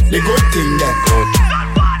 The good thing them.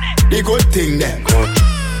 The good thing them.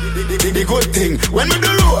 The good thing. When we do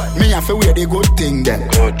road, me have to wear the good thing them.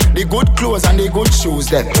 The good clothes and the good shoes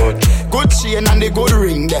them. Good chain and the good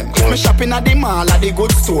ring them. Me shopping at the mall at the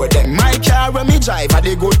good store them. My car when me drive at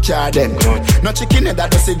the good car them. No chicken head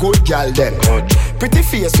that does a good girl them. Pretty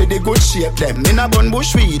face with the good shape them. In a bun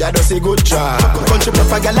bush weed that does a good job. Country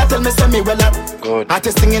proper girl that tell me say me well up.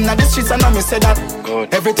 Artist singing at the streets and now me say that.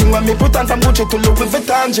 Everything when me put on from Gucci to Louis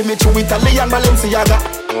Vuitton, Jimmy Choo, Italian Balenciaga.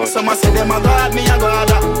 Some a say them a god, me a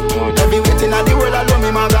god. Every waiting at the world I love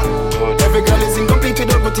me mother. Every girl is incomplete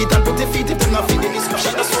with her good teeth and pretty feet. It is not feeding this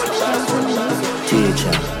question.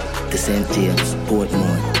 Teacher, the St. James,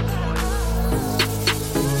 Portmore.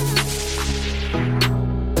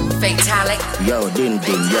 Fatalic. Yo, ding,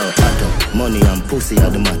 yo, atto. Money and pussy are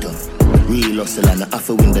the matter. Real hustle and I have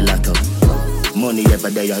to win the lotto. Money ever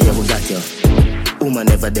there, yeah, we got you. Woman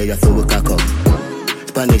ever there, you feel we cock up.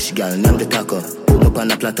 Spanish girl, name the taco. Put me up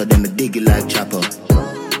on a platter, then me dig it like chopper.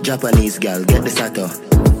 Japanese girl, get the sato.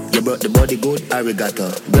 You brought the body good,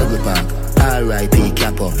 arigato. Double park, R.I.P.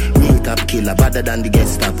 Capo. Real top killer, better than the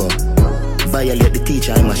Gestapo. Violate the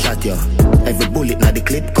teacher, I'ma shot you. Every bullet na the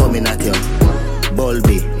clip coming at you.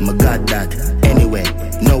 Bulby, my god that. Anyway,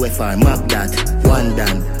 nowhere far, map that. One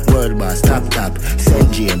done, world boss, top.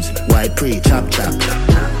 St. James, white pre, chop.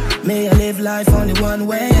 May I live life only one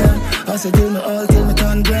way, Hustle till me all, till me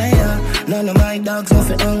turn grey, None of my dogs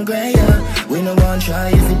nothing hungry, We no one try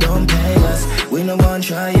if you don't pay us. We no one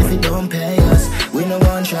try if you don't pay us. We no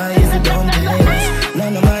one try if you don't pay us.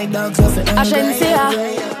 None of my dogs nothing hungry.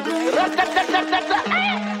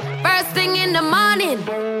 First thing in the morning,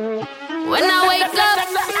 when I wake up,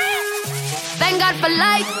 thank God for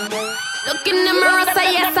life. Look in the mirror,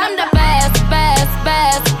 say yes, I'm the best.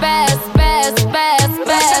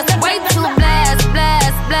 Way too blessed.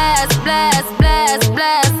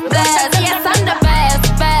 Yes, I'm the best.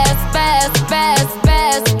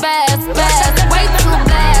 Way too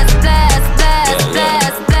blessed.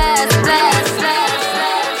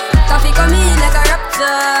 Coffee come in like a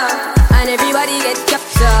raptor, and everybody get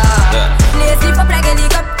captured. Place it up like a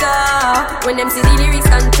helicopter, when them see the lyrics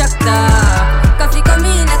constructor. Coffee come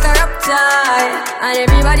in like a raptor, and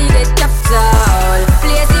everybody get captured.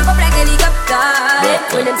 Place it up like a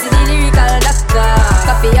helicopter, when them see the lyrical doctor.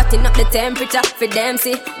 Coffee acting up the temperature for them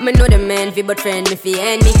see. Me know the man fi but friend me fi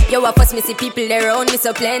enemy. Yo a fuss me see people there around me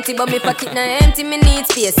so plenty, but me pocket na empty, me need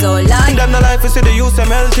space so large. Them the life is see the use them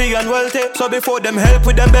healthy and wealthy. So before them help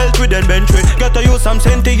with them belt with them bench with. Get to use some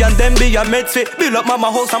senti and them be a medfit. Build up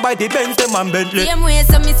mama house and buy the Benz them and Bentley. Same way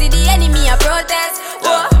so me see the enemy a protest.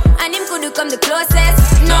 Whoa, and him could come the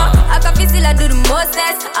closest. No, I can feel still I do the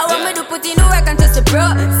mostest. I want me to put in the work and trust the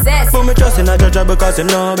process. Put me trust in a judge because him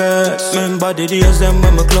know best. Remember the days them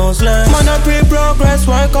when me closeless. Man I pre-progress,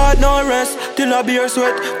 work hard no rest. Till I beer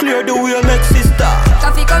sweat, clear the way make sister.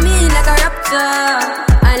 Coffee come in like a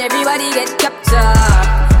raptor, and everybody get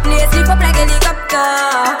captured. Place it up like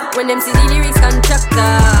helicopter. When them see the lyrics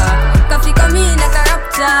constructor, coffee come in like a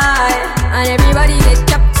raptor, and everybody get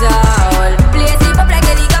captured. Play it up like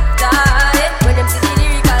helicopter. When them see the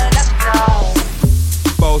lyrical doctor.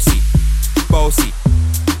 Bossy,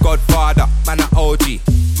 Godfather, man a OG,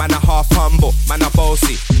 man a half humble, man a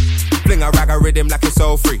bossy. Fling a rag a rhythm like it's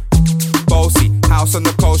all free. Bossy, house on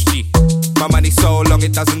the coast G. My money so long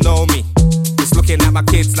it doesn't know me. It's looking at my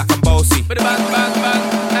kids like I'm bossy.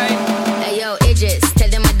 Hey yo, Idris, tell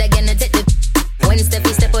them what they're gonna take the. When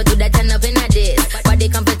Steffi step out, do that turn up in a this. Body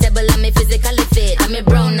comfortable, I'm physically fit. I'm a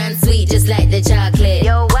brown and sweet, just like the chocolate.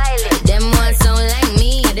 Yo, Wiley, them ones sound like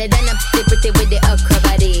me. Other than a pretty with the okra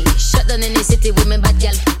body. Shut down in the city with me bad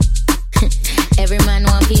girl. Every man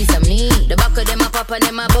want piece of me. The back of them a pop and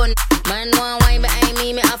them a bun. Man want wine behind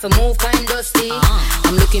me have to move kind dusty.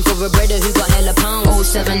 I'm looking for a brother who got hella pound.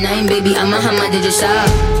 079, baby, I'm a hammer, did you stop?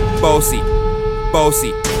 Bossy,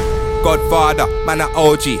 Godfather, man a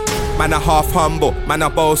OG, man a half humble, man a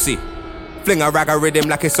bossy. Fling a rag a rhythm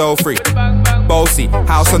like it's all free. Bossy,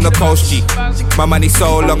 house on the coast G. My money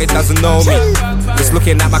so long it doesn't know me. It's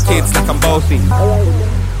looking at my kids like I'm bossy.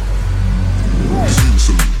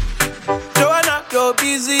 Joanna, your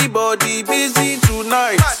busy body busy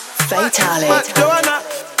tonight. Fatalic. Joanna,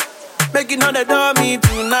 making all the dummy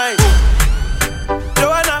tonight.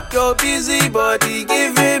 Joanna, your busy body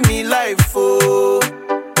giving me life, oh,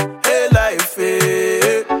 hey life,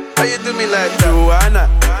 hey. How you do me like Joanna,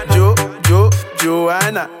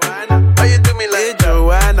 Joanna? How you do me like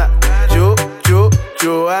Joanna,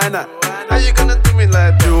 Joanna? How you gonna do me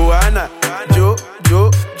like Joanna,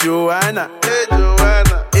 Joanna?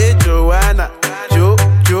 Hey Joanna,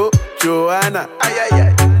 Joanna? Ay ay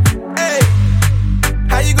ay. Hey,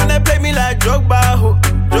 how you gonna play me like Drogba, ho?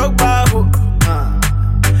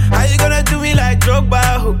 How you gonna do me like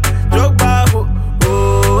Drogba, ho?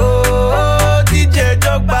 Oh, DJ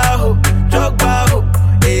Drogba, ho?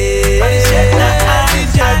 Hey,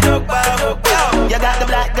 DJ Drogba, ho? You got the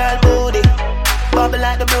black girl booty, bubble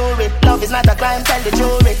like the brewery. Love is not a crime, tell the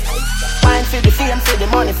jury. Wine for the fame, for the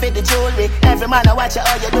money, for the jewelry. Every man I watch you,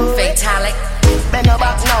 all you do. Fatalic. Bend your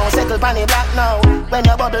back now, settle pan the black now. When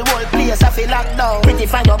your bubble whole place, I feel locked down. Pretty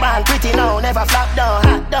find your band, pretty now, never flop down.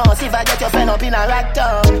 Hot down, see if I get your friend up in a rack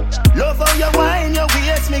down. Love how you wine, your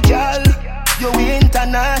waist, me girl. You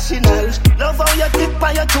international. Love how you tip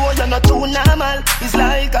on your toe, you're not too normal. It's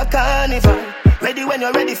like a carnival. Ready when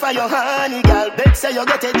you're ready for your honey, girl. Bet say you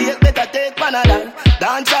get a date, better take Panadol.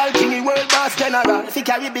 Dance all king, world boss general. Fi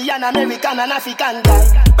Caribbean, American and African guy.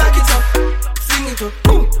 Back it up, fling it up,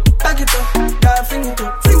 boom. Back it up, yeah, fling it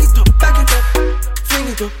up, back it up, fling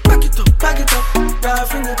it up, back it up, yeah,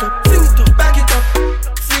 fling it up, back it up,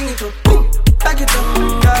 fling it up, boom. Back it up,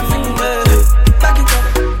 yeah, fling it up, back it up,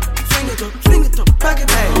 fling it up, back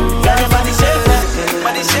it up. Your body shape like,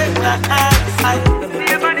 body shape like,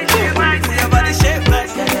 your body shape like, your body shape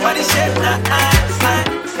like, body shape like,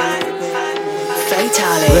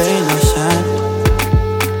 Fatalic. Rain or shine,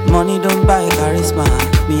 money don't buy charisma.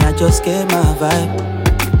 Me, I just get my vibe.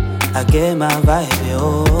 I get my vibe,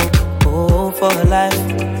 oh, for life.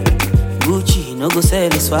 Gucci, no go sell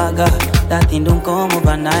the swagger. That thing don't come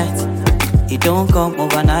overnight. It don't come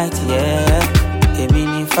overnight, yeah. Emi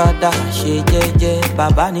ni fada, she jeje.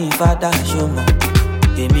 Baba ni fada, show mo.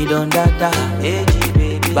 Emi don dada,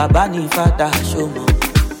 baby. Baba ni fada, show mo.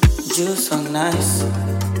 Juice on nice,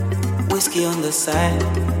 whiskey on the side.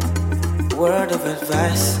 Word of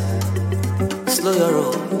advice, slow your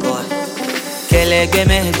roll, boy. Kelegbe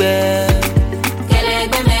megbe,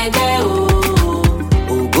 oh.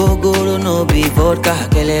 Ogogoro no be vodka.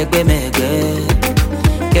 Kelegbe megbe,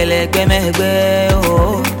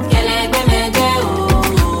 oh.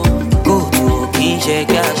 Go to kinche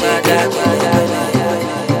kabada.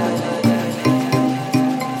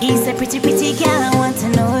 He's a pretty girl, I want to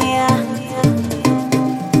know ya.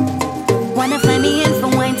 Wanna fly me in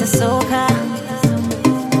from wine to soca.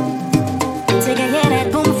 Take a hear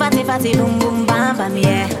that boom, fatty, boom, boom, bam, bam,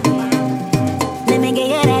 yeah. Let me get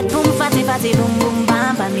you that boom, fatty, boom, boom,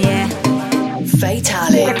 bam, bam, yeah.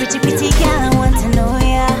 Fatalic. A pretty girl, I want to know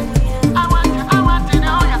ya. I want to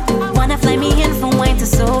know ya. Wanna fly me in from wine to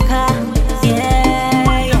soca, yeah.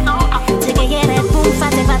 Take a hear that boom,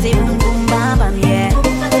 fatty, boom, boom, bam, bam, yeah.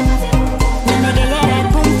 Let me get you that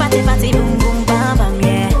boom, fatty, boom, boom, bam, bam,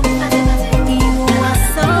 yeah. You are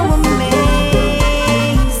so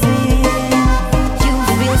amazing. You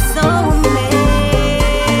feel so amazing.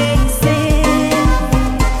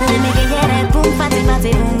 Let me get you that boom, fatty,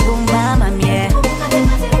 boom, boom, bam, bam, yeah.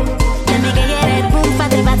 Let me get you that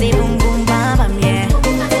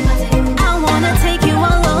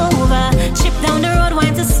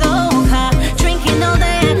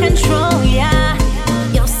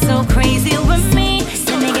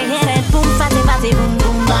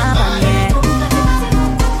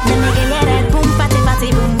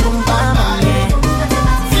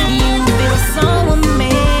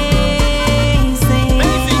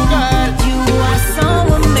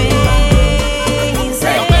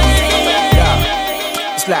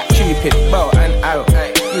Cupid, bow and arrow.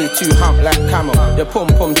 You two hump like camel. Your pum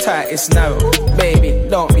pum tight, it's narrow. Baby,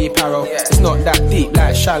 don't be paro. It's not that deep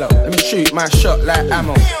like shallow. Let me shoot my shot like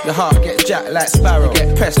ammo. Your heart get jacked like sparrow.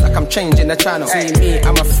 Get pressed like I'm changing the channel. See me,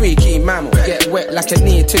 I'm a freaky mammal. Get wet like a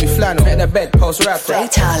knee to flannel. In the bedpost rap.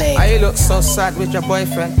 Fatalic. You look so sad with your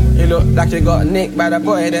boyfriend. You look like you got nicked by the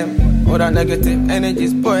boy them. All that negative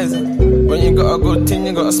energy's poison. When you got a good thing,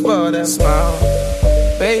 you gotta spoil them. Smile,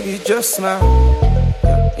 baby, just smile.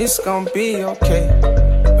 It's gonna be okay.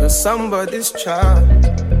 You're somebody's child.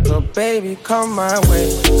 So baby, come my way.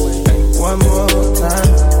 One more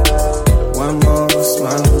time. One more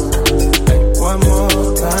smile. One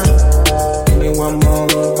more time. Give me one more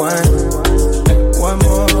wine. One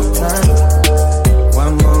more time.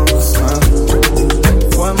 One more smile.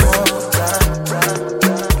 One more time.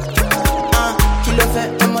 Kilo fait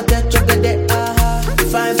un moteur chocolat.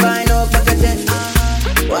 Fine, fine, oh, paquet.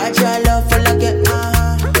 Watch your love for like it.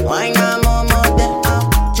 Why not more there?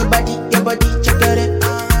 Your body, check it.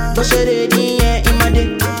 Push it in, yeah, in my day.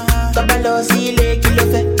 Kabalo, see, kilo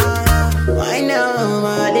fait. Why now,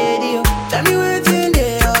 my lady? Tell me what's in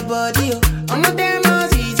there, your body. I'm a damn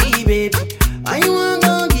easy, baby. Why you want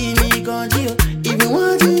to give me control? If you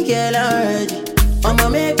want to get already, I'ma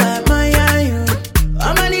make up my eye.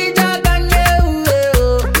 I'ma need talk and you.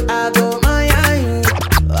 I go my eye.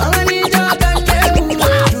 I'ma need talk and you.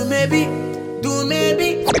 Do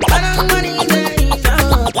maybe. I don't want to say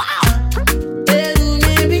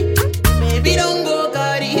maybe don't go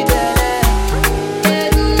carry that.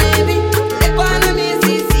 Maybe let go and me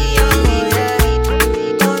see on me.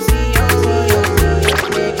 Don't see on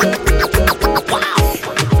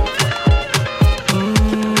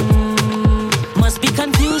Must be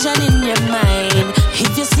confusion in your mind.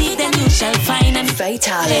 If you see, then you shall find. And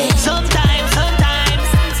Fatalic. Sometimes,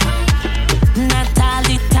 not all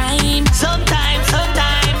the time. Sometimes.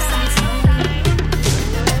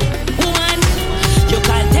 Woman, you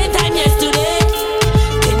call 10 times yesterday,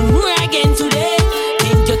 then more again today.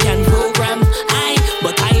 Think you can program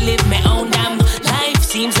but I live my own damn life.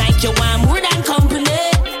 Seems like you want more than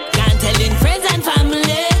company. Can't tell in friends and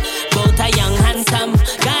family about a young handsome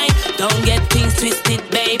guy. Don't get things twisted,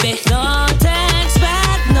 baby. Don't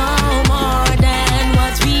expect no more than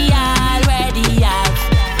what we already have.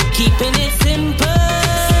 Keeping it simple.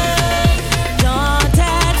 Don't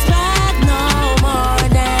expect no more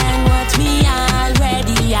than what we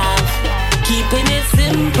already have. Keeping it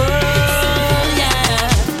simple, yeah.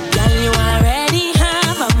 Girl, you already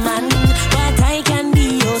have a man, but I can be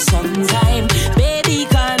yours sometime. Baby,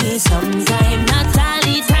 call me sometime, not all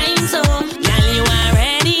the time. So, girl, you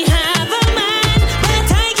already have a man, but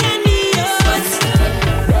I can be yours.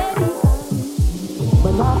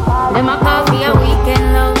 Them a call me a weekend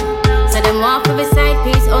love. So them want for the side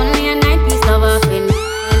piece, only a night piece love up in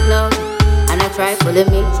love. And I try for the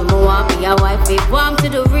mix, so me want be a wife. If want to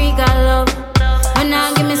do regal love. Me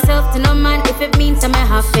nah give myself to no man if it means I may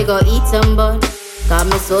have to go eat some bun. Got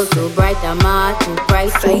my soul too bright and my heart too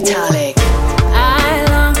bright. Fatalic. I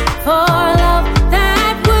long for love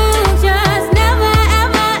that will just never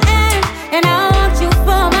ever end. And I want you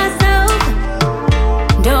for myself.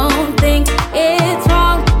 Don't think it's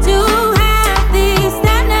wrong to have these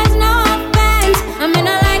standards, no offense. I'm in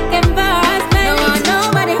a like embarrassment. No want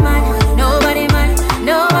nobody man.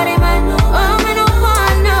 Oh, me don't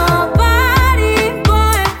want nobody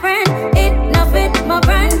boyfriend. It no fit my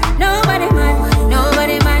brand. Nobody man.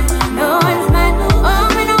 No one's man. Oh,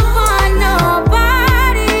 me don't want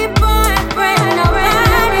nobody boyfriend.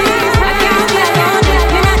 Nobody. I can't be alone.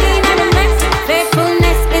 You're not in the mess.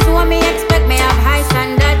 Faithfulness is what me expect. Me have high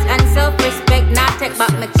standards and self-respect. Not take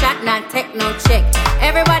back my chat, not take no check.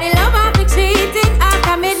 Everybody love after cheating.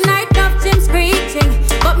 After midnight, enough gym screeching.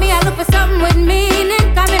 But me, I look for something with meaning.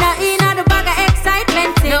 Coming out in the bag of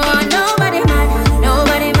excitement. No one, nobody man.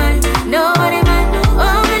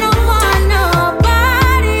 Oh, me don't want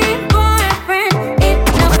nobody boyfriend. It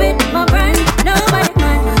no fit my brand. Nobody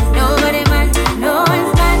man. No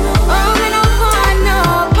one's man. Oh, me don't want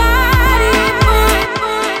nobody boyfriend.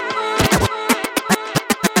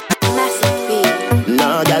 Massive beat. No,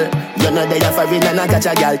 girl, you're not there for real and I catch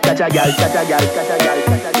a girl.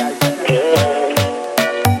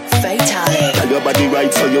 Fatalic. Tell your body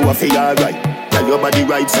right, so you a feel alright. Tell your body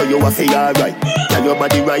right, so you a feel alright. Tell your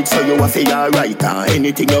body right, so you a feel alright.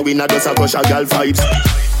 Anything you win, I just a crush a girl vibes.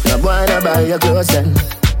 No wanna buy your clothes then.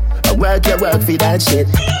 I work for that shit.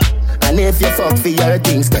 And if you fuck for your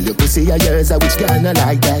things, tell your pussy or yours, which girl not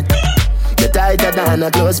like that. You're tighter than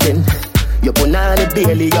a clothespin. You put on it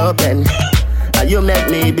daily open. And you make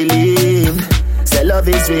me believe, say love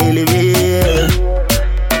is really real.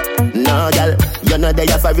 No, girl, You know they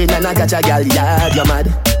are foreign and I catch a gal yard. You mad?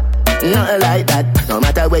 Nothing like that. No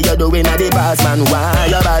matter what you're doing at the boss man, why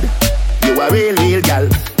you bad? You a real gal,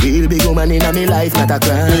 real big woman in me life, not a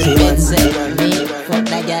crazy one. Fuck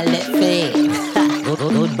that gal let fade.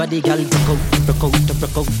 Good body gal, good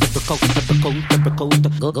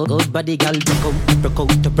body gal,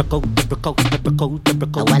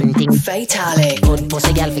 one thing Fatalic. Good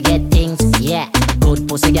pussy gal forget things, yeah. Good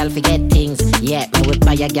pussy gal forget things, yeah. I would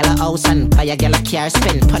buy a gal a house and buy a gal a car,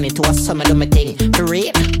 spend money to a summer do my thing. For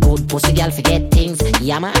real, good pussy gal forget things,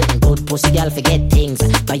 yeah man. Good pussy gal forget things.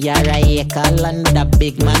 Buy her a acre land with a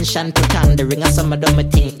big mansion, put on the ring of summer do my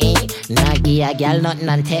thing, eh. Nah give a gal nothing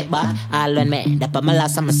and take back. All on me, that put my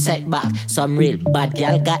last I'm a setback. Some real bad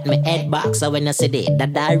gal got me head back. So when I see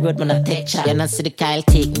that road when I take shot, you know see the Kyle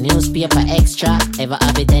take newspaper extra. Ever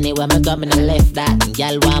have it anywhere me go, me no left that.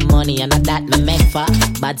 Gal want money and that me make for.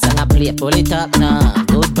 Bad song I play, pull it up now.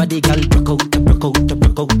 Good body gal, because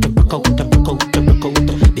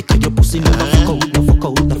your pussy never fuck out.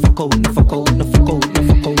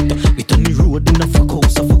 We turn the road in a fuck out.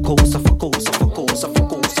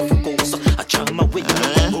 I try my way.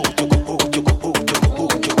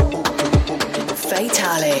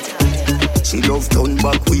 Fatalic. She love turn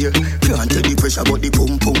back way. Can't tell the pressure but the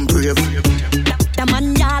pum brave. The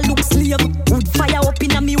man ya look slave. Wood fire up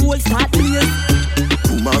in a me whole start blaze.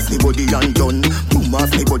 Boom off me body and done.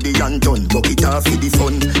 Buck it off for the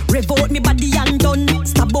fun. Rev out me body and done.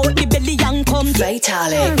 Stab out me belly and come.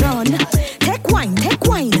 Fatalic. Run. Take wine.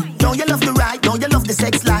 Don't you love the ride? Don't you love the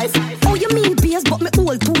sex life? Oh you mean beers but me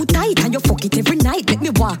all too tight. And you fuck it every night. Make me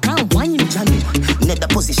walk and wine. Nether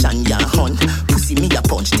position ya hun. Pussy me a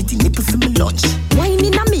punch. Titty nipple for me lunch. Wine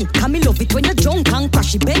in a me. Can me love it when you're drunk and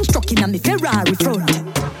crashy bench truck in a me Ferrari front.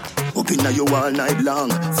 Up inna you all night long.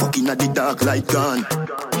 Fucking at the dark light gone.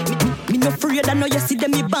 Me no afraid I know you see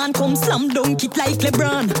them me band come slam dunk it like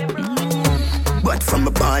LeBron. But from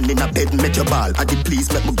a barn in a bed make your ball. I did please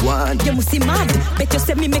make me go on. You must see mad. Bet you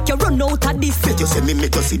say me make you run out of this. Bet you say me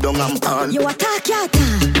make you sit down and call. You attack, you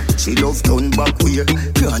attack. She love turn back way.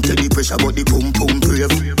 Can't tell the pressure but the pum brave.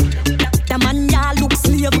 The man ya look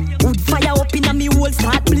slave. Wood fire up in a me whole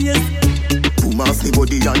start blaze. Boom off me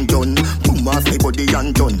body and done.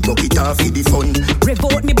 Buck it off for the fun. Rev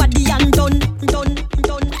out me body and done.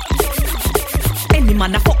 Any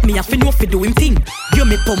man a fuck me, I fi know fi do him thing. You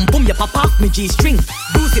me pum, you pop off me G-string.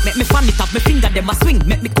 Bruise it, make me fan it off, me finger them a swing.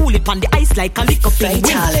 Make me cool it on the ice like a lick up in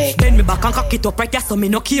wind. Bend me back and cock it up right there so me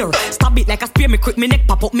no care. Stab it like a spear, me quick me neck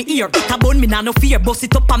pop up me ear. It a bone, me nah no fear, bust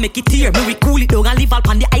it up and make it tear. Me we cool it down and leave all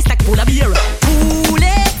on the ice like polar beer. Cool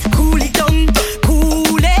it down, cool it down.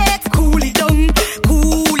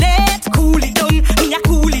 Me a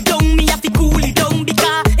cool it down, me a fi cool it down.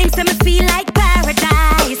 Because him say me feel like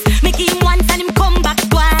paradise. Make him once and him come back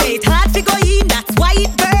twice. It's hard to go in, that's why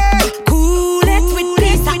it burn. Cool it with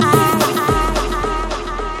peace and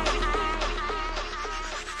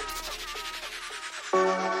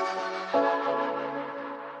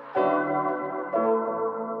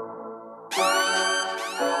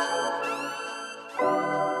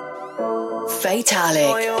Fatalic.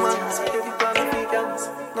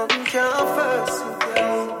 Nothing can first you,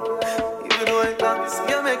 girl. Even though I dance,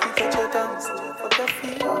 you make it touch your dance. Fuck your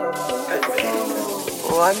feet.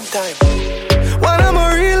 One time. When I'm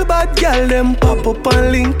a real bad girl, them pop up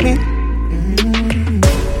and link me.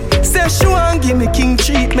 Say she want give me king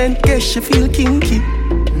treatment, guess she feel kinky.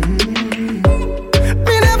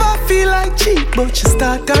 Me never feel like cheap, but she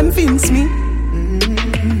start convince me.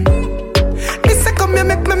 Me say come here,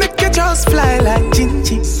 make you just fly like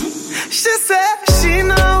Gingy. She said she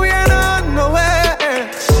know we ain't on nowhere.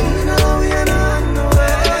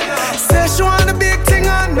 Say she want a big thing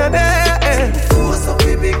under there. Force up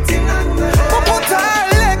a big thing under there. But put her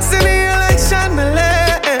legs in the election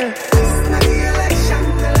delay.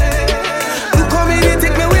 You come in and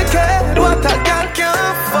take me wicked. What a girl can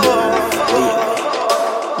afford.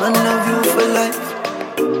 Man love you for life.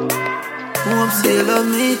 Hope say you love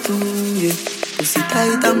me too, yeah. Pussy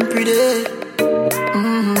tight and pretty.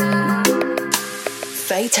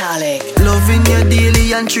 Fatalic. Loving you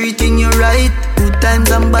daily and treating you right. Good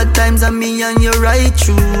times and bad times and me and you right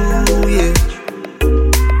true, yeah.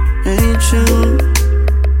 Ain't true.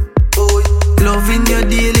 Loving you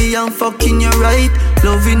daily and fucking you right.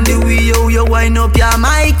 Loving the way you wind up, you're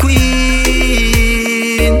my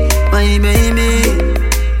queen, my baby.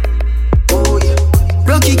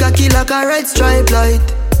 Rocky cocky like a red stripe light.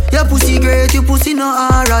 Your pussy great, your pussy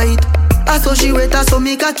not alright. I saw she wet, I saw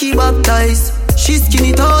me cocky baptized. She skin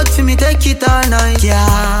it out for me, take it all night.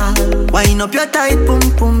 Yeah, wind up your tight pum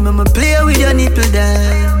pum, I'ma play with your nipple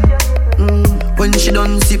then. When she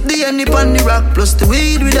done sip the honey on the rock, plus the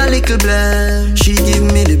weed with a little blend. She give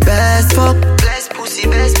me the best fuck, best pussy,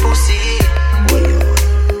 best pussy.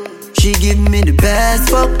 She give me the best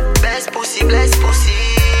fuck, best pussy, best pussy.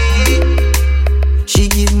 She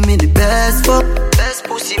give me the best fuck, best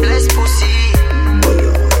pussy, best pussy.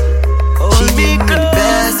 She give me the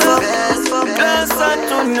best fuck, best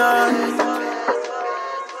tonight.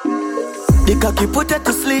 The cocky put her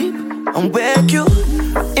to sleep and wake you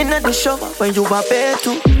in the shower when you are bed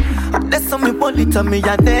too. That's how me bully to me,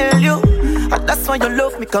 I tell you. That's why you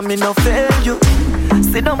love me, come me no fail you.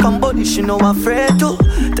 Sit down from body, she know I'm afraid to.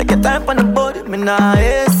 Take your time on the body, me nah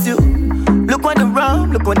ace you. Look on the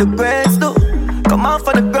round, look on the breasts do. Come out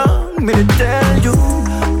for the ground, me to tell you.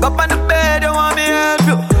 Go up on the bed, you want me help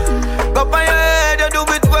you. Go up on your head, you do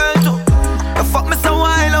it well too. You fuck me so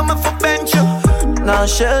while, I'm for bench you. Now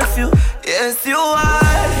shelf you, yes you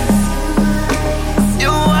are. You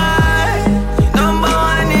are number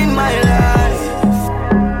one in my life.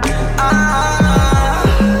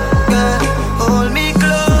 Girl, hold me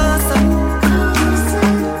closer,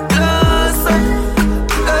 closer,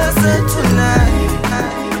 closer tonight.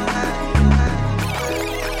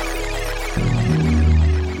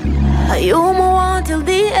 You my want till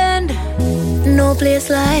the end. No place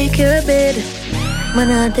like your bed. Man,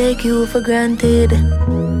 I take you for granted.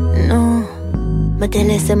 No. But then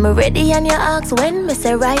you say me ready and you ask when. Me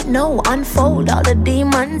say right now, unfold all the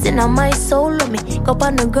demons in my soul. Let me go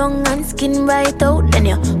on the ground and skin right out. Then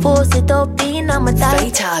you force it up in on my thigh.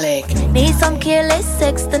 Fatalic. Need some careless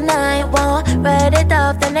sex tonight. Wow, ride it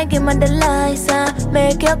off, then I give me the license.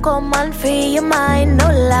 Make you come and free your mind. No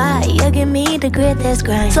lie, you give me the greatest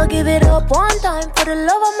grind. So give it up one time for the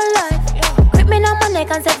love of my life. Grip me on my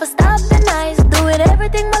neck and say for stop the nights. Do it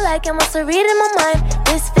everything but like you must read in my mind.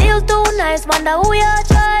 This feels too nice, wonder who you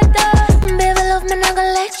tried to. Baby love me, not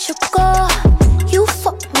gonna let you go. You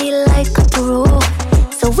fuck me like a pro.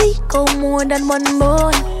 So we go more than one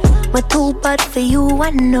bone. But too bad for you,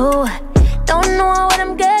 I know. Don't know where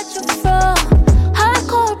them get you from.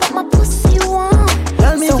 Hardcore, but my pussy warm.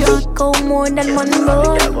 So we go more than one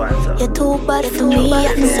bone. You're too bad for me,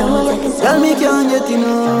 I know. Tell me can't get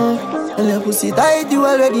enough. And your pussy tight, you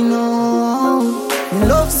already know. Me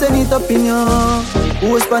love send it up in you.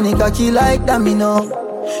 Who's panic cocky like that, me know.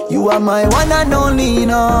 You are my one and only, you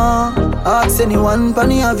know. Ask anyone pan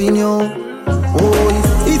the avenue.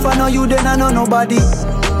 Oh, if I know you, then I know nobody.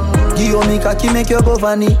 Give me cocky, make you go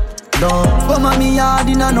vanny. Don't come on me yard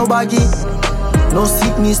in a no baggy. No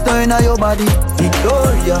sickness turn on your body.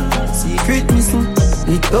 Victoria, secret missing.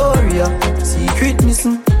 Victoria, secret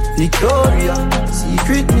missing. Victoria,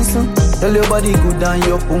 secret missing. Tell your body good and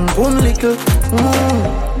your pum pum little.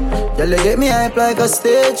 Tell you get me hype like a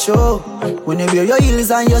stage show. When you wear your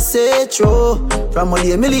heels and your say true. From all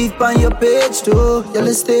day me leave on your page too. Tell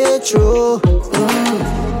you stay true.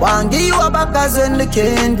 One give you a back as when the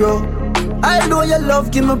can grow. I know your love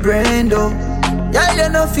give me brain though. Yeah, you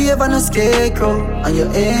no favor no scarecrow. And you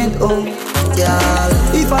ain't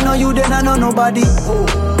yeah. If I know you then I know nobody.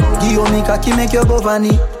 Give me cocky make you go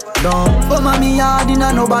vanny. Don't come on me yard in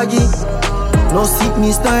a no baggy. No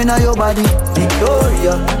sickness turn on your body.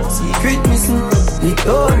 Victoria, secret missing.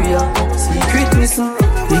 Victoria, secret missing.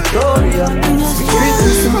 Victoria, secret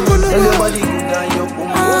missing. Tell your body good and your pum.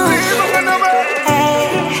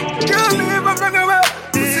 Can't leave, I'm gonna wait.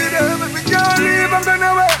 You see them, if we can't leave, I'm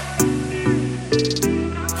gonna wait.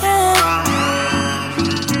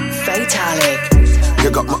 Fatalic. You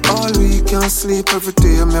got me all week, can't sleep every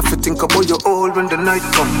day. Me have to think about you all when the night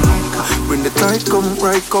come. When the tide come,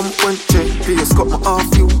 right come, when check. Please cut me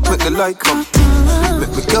off you, make the light come.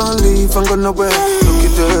 Make me can't leave, I'm gonna wear. Look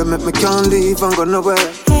at there, make me can't leave, I'm gonna wear.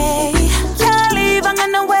 Hey, can't leave, I'm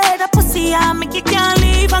gonna wear. The pussy I make you can't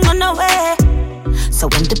leave, I'm gonna wear. So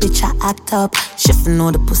when the bitch I act up, she know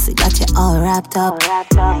the pussy got you all wrapped up.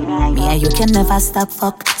 Me and you can never stop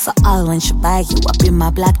fuck. So all when she buy you up in my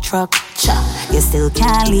black truck. Cha, you still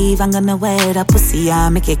can't leave, I'm gonna wear. The pussy I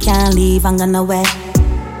make you can't leave, I'm gonna wear.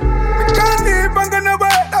 Can't leave, I'm gonna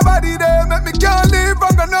wear. Nobody there, make me can't leave,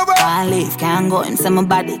 I'm gonna wear. Can't leave, can't go, him say my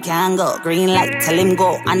body can't go. Green light, tell him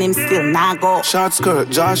go, and him still not go. Short skirt,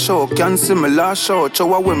 jaw show, can't see me last show.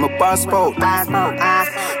 Chow with my passport.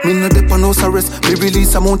 Me no dep on house arrest. Me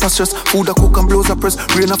release amount of stress. Food a cook and blows a press.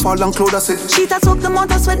 Rain a fall and cloud a set. She ta talk the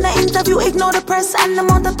amount of sweat, the interview, ignore the press. And the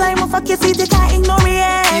amount of time of a kiss, you can't ignore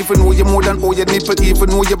it. Even though you more than all your nipple, even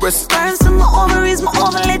though your breast. Burns to my ovaries, my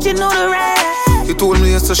over, let you know the rest. You told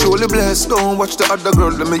me it's a surely blessed. Don't watch the other girl,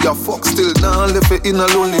 let me your fuck still down, left it in a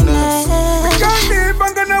loneliness. Me can't leave,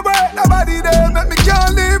 I'm gonna wait. Nobody there, make me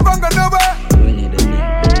can't leave, I'm gonna wait.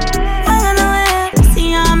 I'm gonna wait.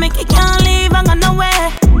 See, I make you can't leave, I'm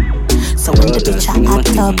bitch I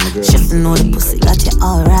act up. Shifting all the pussy, got you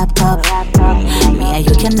all wrapped up. Me and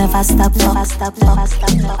you can never stop.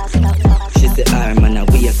 She say arm and a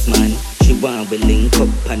waist man. She want we link up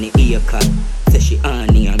on the ear cut. Say she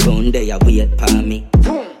honey a gun there wait for me.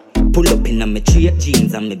 Pull up in a me straight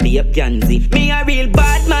jeans and me be a pansy. Me a real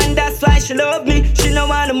bad man, that's why she love me. She no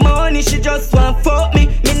want the money, she just want fuck me.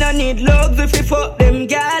 Me no need love if we fuck them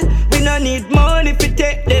gal. We no need money if we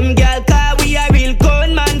take them gal. Cause we a real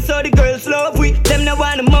con man, so the girls love we. Them no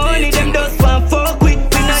want the money, them just want fuck we. We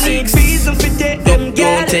no need reason if we take them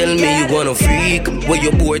gal. Don't tell me you wanna freak. Where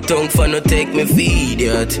your poor tongue for no take me feed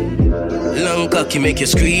yet. Long cocky make you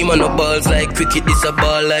scream on the balls like cricket. This a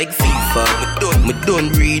ball like FIFA. Me done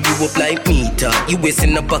read you up like meter. You waste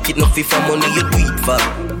in the pocket, no FIFA money you tweet for.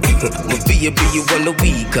 My baby, you want the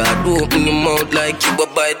weak card. Open your mouth like you a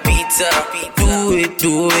bite pizza.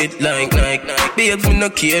 Do it like. Babes, me no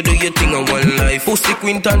care, do your thing on one life. Pussy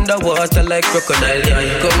queen underwater like crocodile.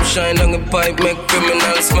 Come shine on the pipe, make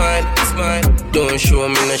criminals smile. Don't show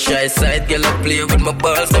me no shy side. Girl, I play with my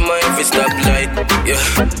balls, and my every stop light. Yeah,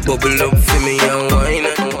 bubble up for me and wine.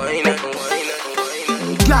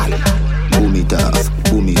 Girl, boom it off.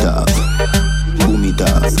 Boom it off.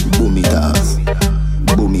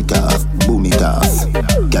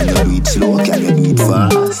 Can you do it slow? Can you do it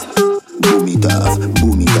fast? Boom it off.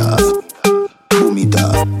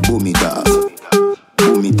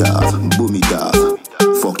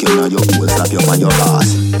 Fuck you now, your whole slap you on your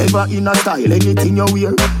ass. Ever in a style, anything you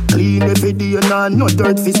wear. Clean every day, nah, no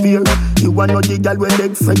dirt fi spear. You want no the girl with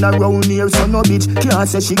leg friend around here. So no bitch can't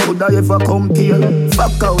say she coulda ever compare.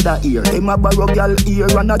 Fuck out that ear, them a borrow girl ear.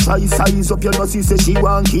 And a try size up, you know she say she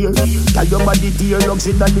want here. Tell your body dear,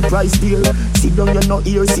 luxury than the price dear. Sit down, you no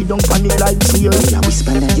ear, sit down panic like cheer. Now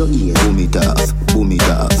whisper in your ear. Boom it off.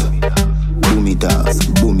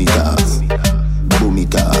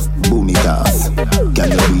 Can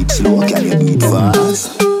you do it slow? Can you do it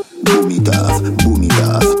fast? Boom it off.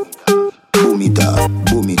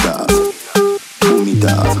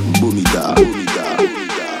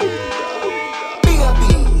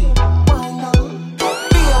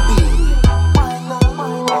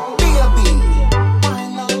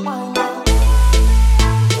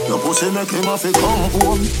 Your pussy make him have to come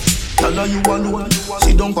home. Tell her you alone.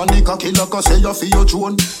 Sit down on the cocky like I say you feel your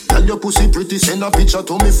throne. Tell your pussy pretty, send a picture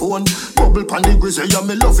to me phone. Bubble pan the grizzly, yeah,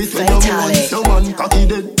 me love it when you moan. If your man cocky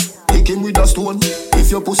dead, pick him with a stone. If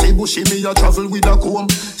your pussy bushy, me a travel with a comb.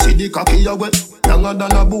 See the cocky you wet, younger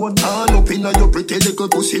than a bone. Turn up in your pretty little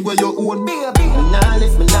pussy where you own. Me nah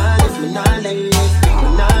lift.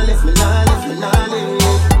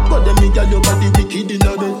 But them me girl your body wicked in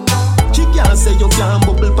a bed. She can't say you can't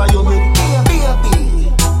bubble by your head.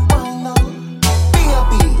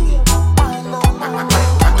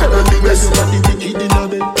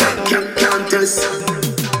 Can't test.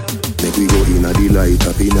 Make we go in a delight,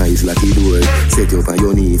 happy nice like it door. Set you on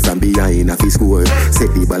your knee from behind a fist score.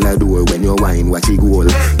 Set the ball a door when you wine, watch it goal.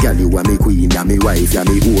 Girl, you are me queen, ya me wife, ya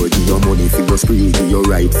me whore. Give your money for your spree, give your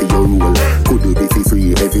right for your rule. Could you be for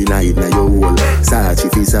free every night na your whole. Sachi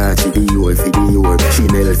fi Sachi, Dior fi Dior.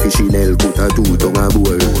 Chanel fi Chanel, put a two tongue a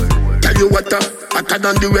bowl. Tell you what hotter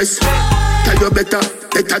than the rest. Tell you better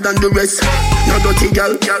than the rest. No dirty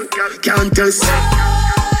girl, can't test.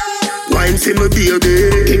 Wine for me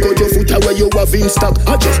baby. Kick out your foot away you have in stock.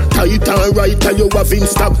 I just tight and right till you have in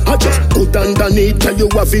stock. I just put underneath till you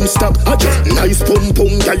have in stock. I just nice pum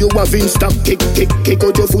pum till you have in stock. Kick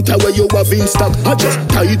out your foot away you have in stock. I just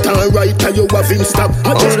tight and right till you have in stock.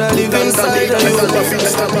 I just put underneath till you have in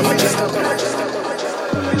stock.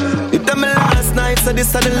 If them last night, so this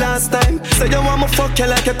is the last time. Say you want me fuck you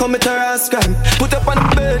like you commit a rash crime. Put up on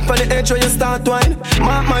the bed, for the edge where you start wine.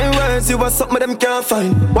 Mark my words, you are something them can't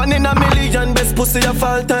find. 1 in a million, best pussy of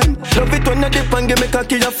all time. Love it when you dip and give me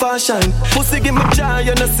cocky your fast shine. Pussy give me joy,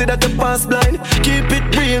 you know see that you pass blind. Keep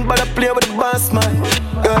it real, but I play with the boss man.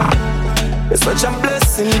 Girl, it's such a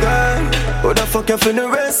blessing, girl. Who the fuck you for the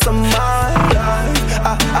rest of my life?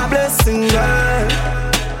 A blessing, girl.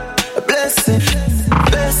 A blessing.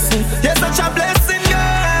 You're such a blessing,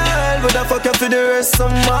 girl. But I fuck you for the rest of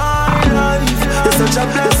my life. You're such a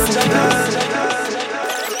blessing, girl.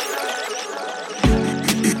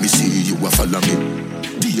 Let me see you a follow me.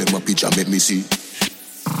 DM my picture, make me see.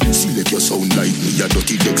 Select your sound like me, a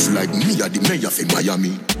dirty decks like me, a the mayor for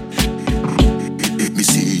Miami. Let me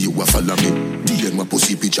see you a follow me. DM my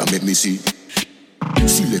pussy picture, make me see.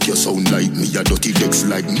 Select your sound like me, a dirty decks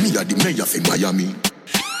like me, a the mayor for Miami.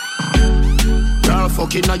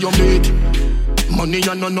 Fucking on your mate. Money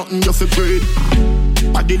and no nothing you fi breed.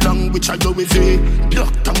 Body language I go with it.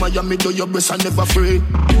 Doctor Miami do your breast and never free.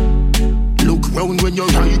 Look, round when you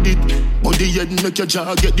ride it. But the head make your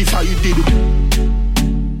jaw get divided.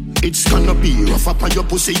 It's gonna be rough up on your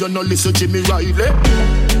pussy, you no listen to me Riley.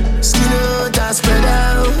 Skin out and spread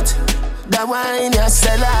out. That wine you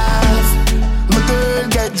sell off. My girl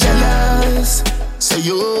get jealous. So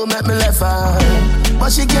you make me laugh out.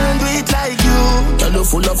 But she can't do it like you. Girl, you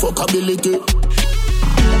full of fuckability.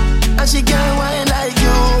 And she can't wine like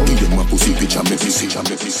you. Give them my pussy picture, me fissy.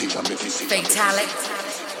 Fatalic.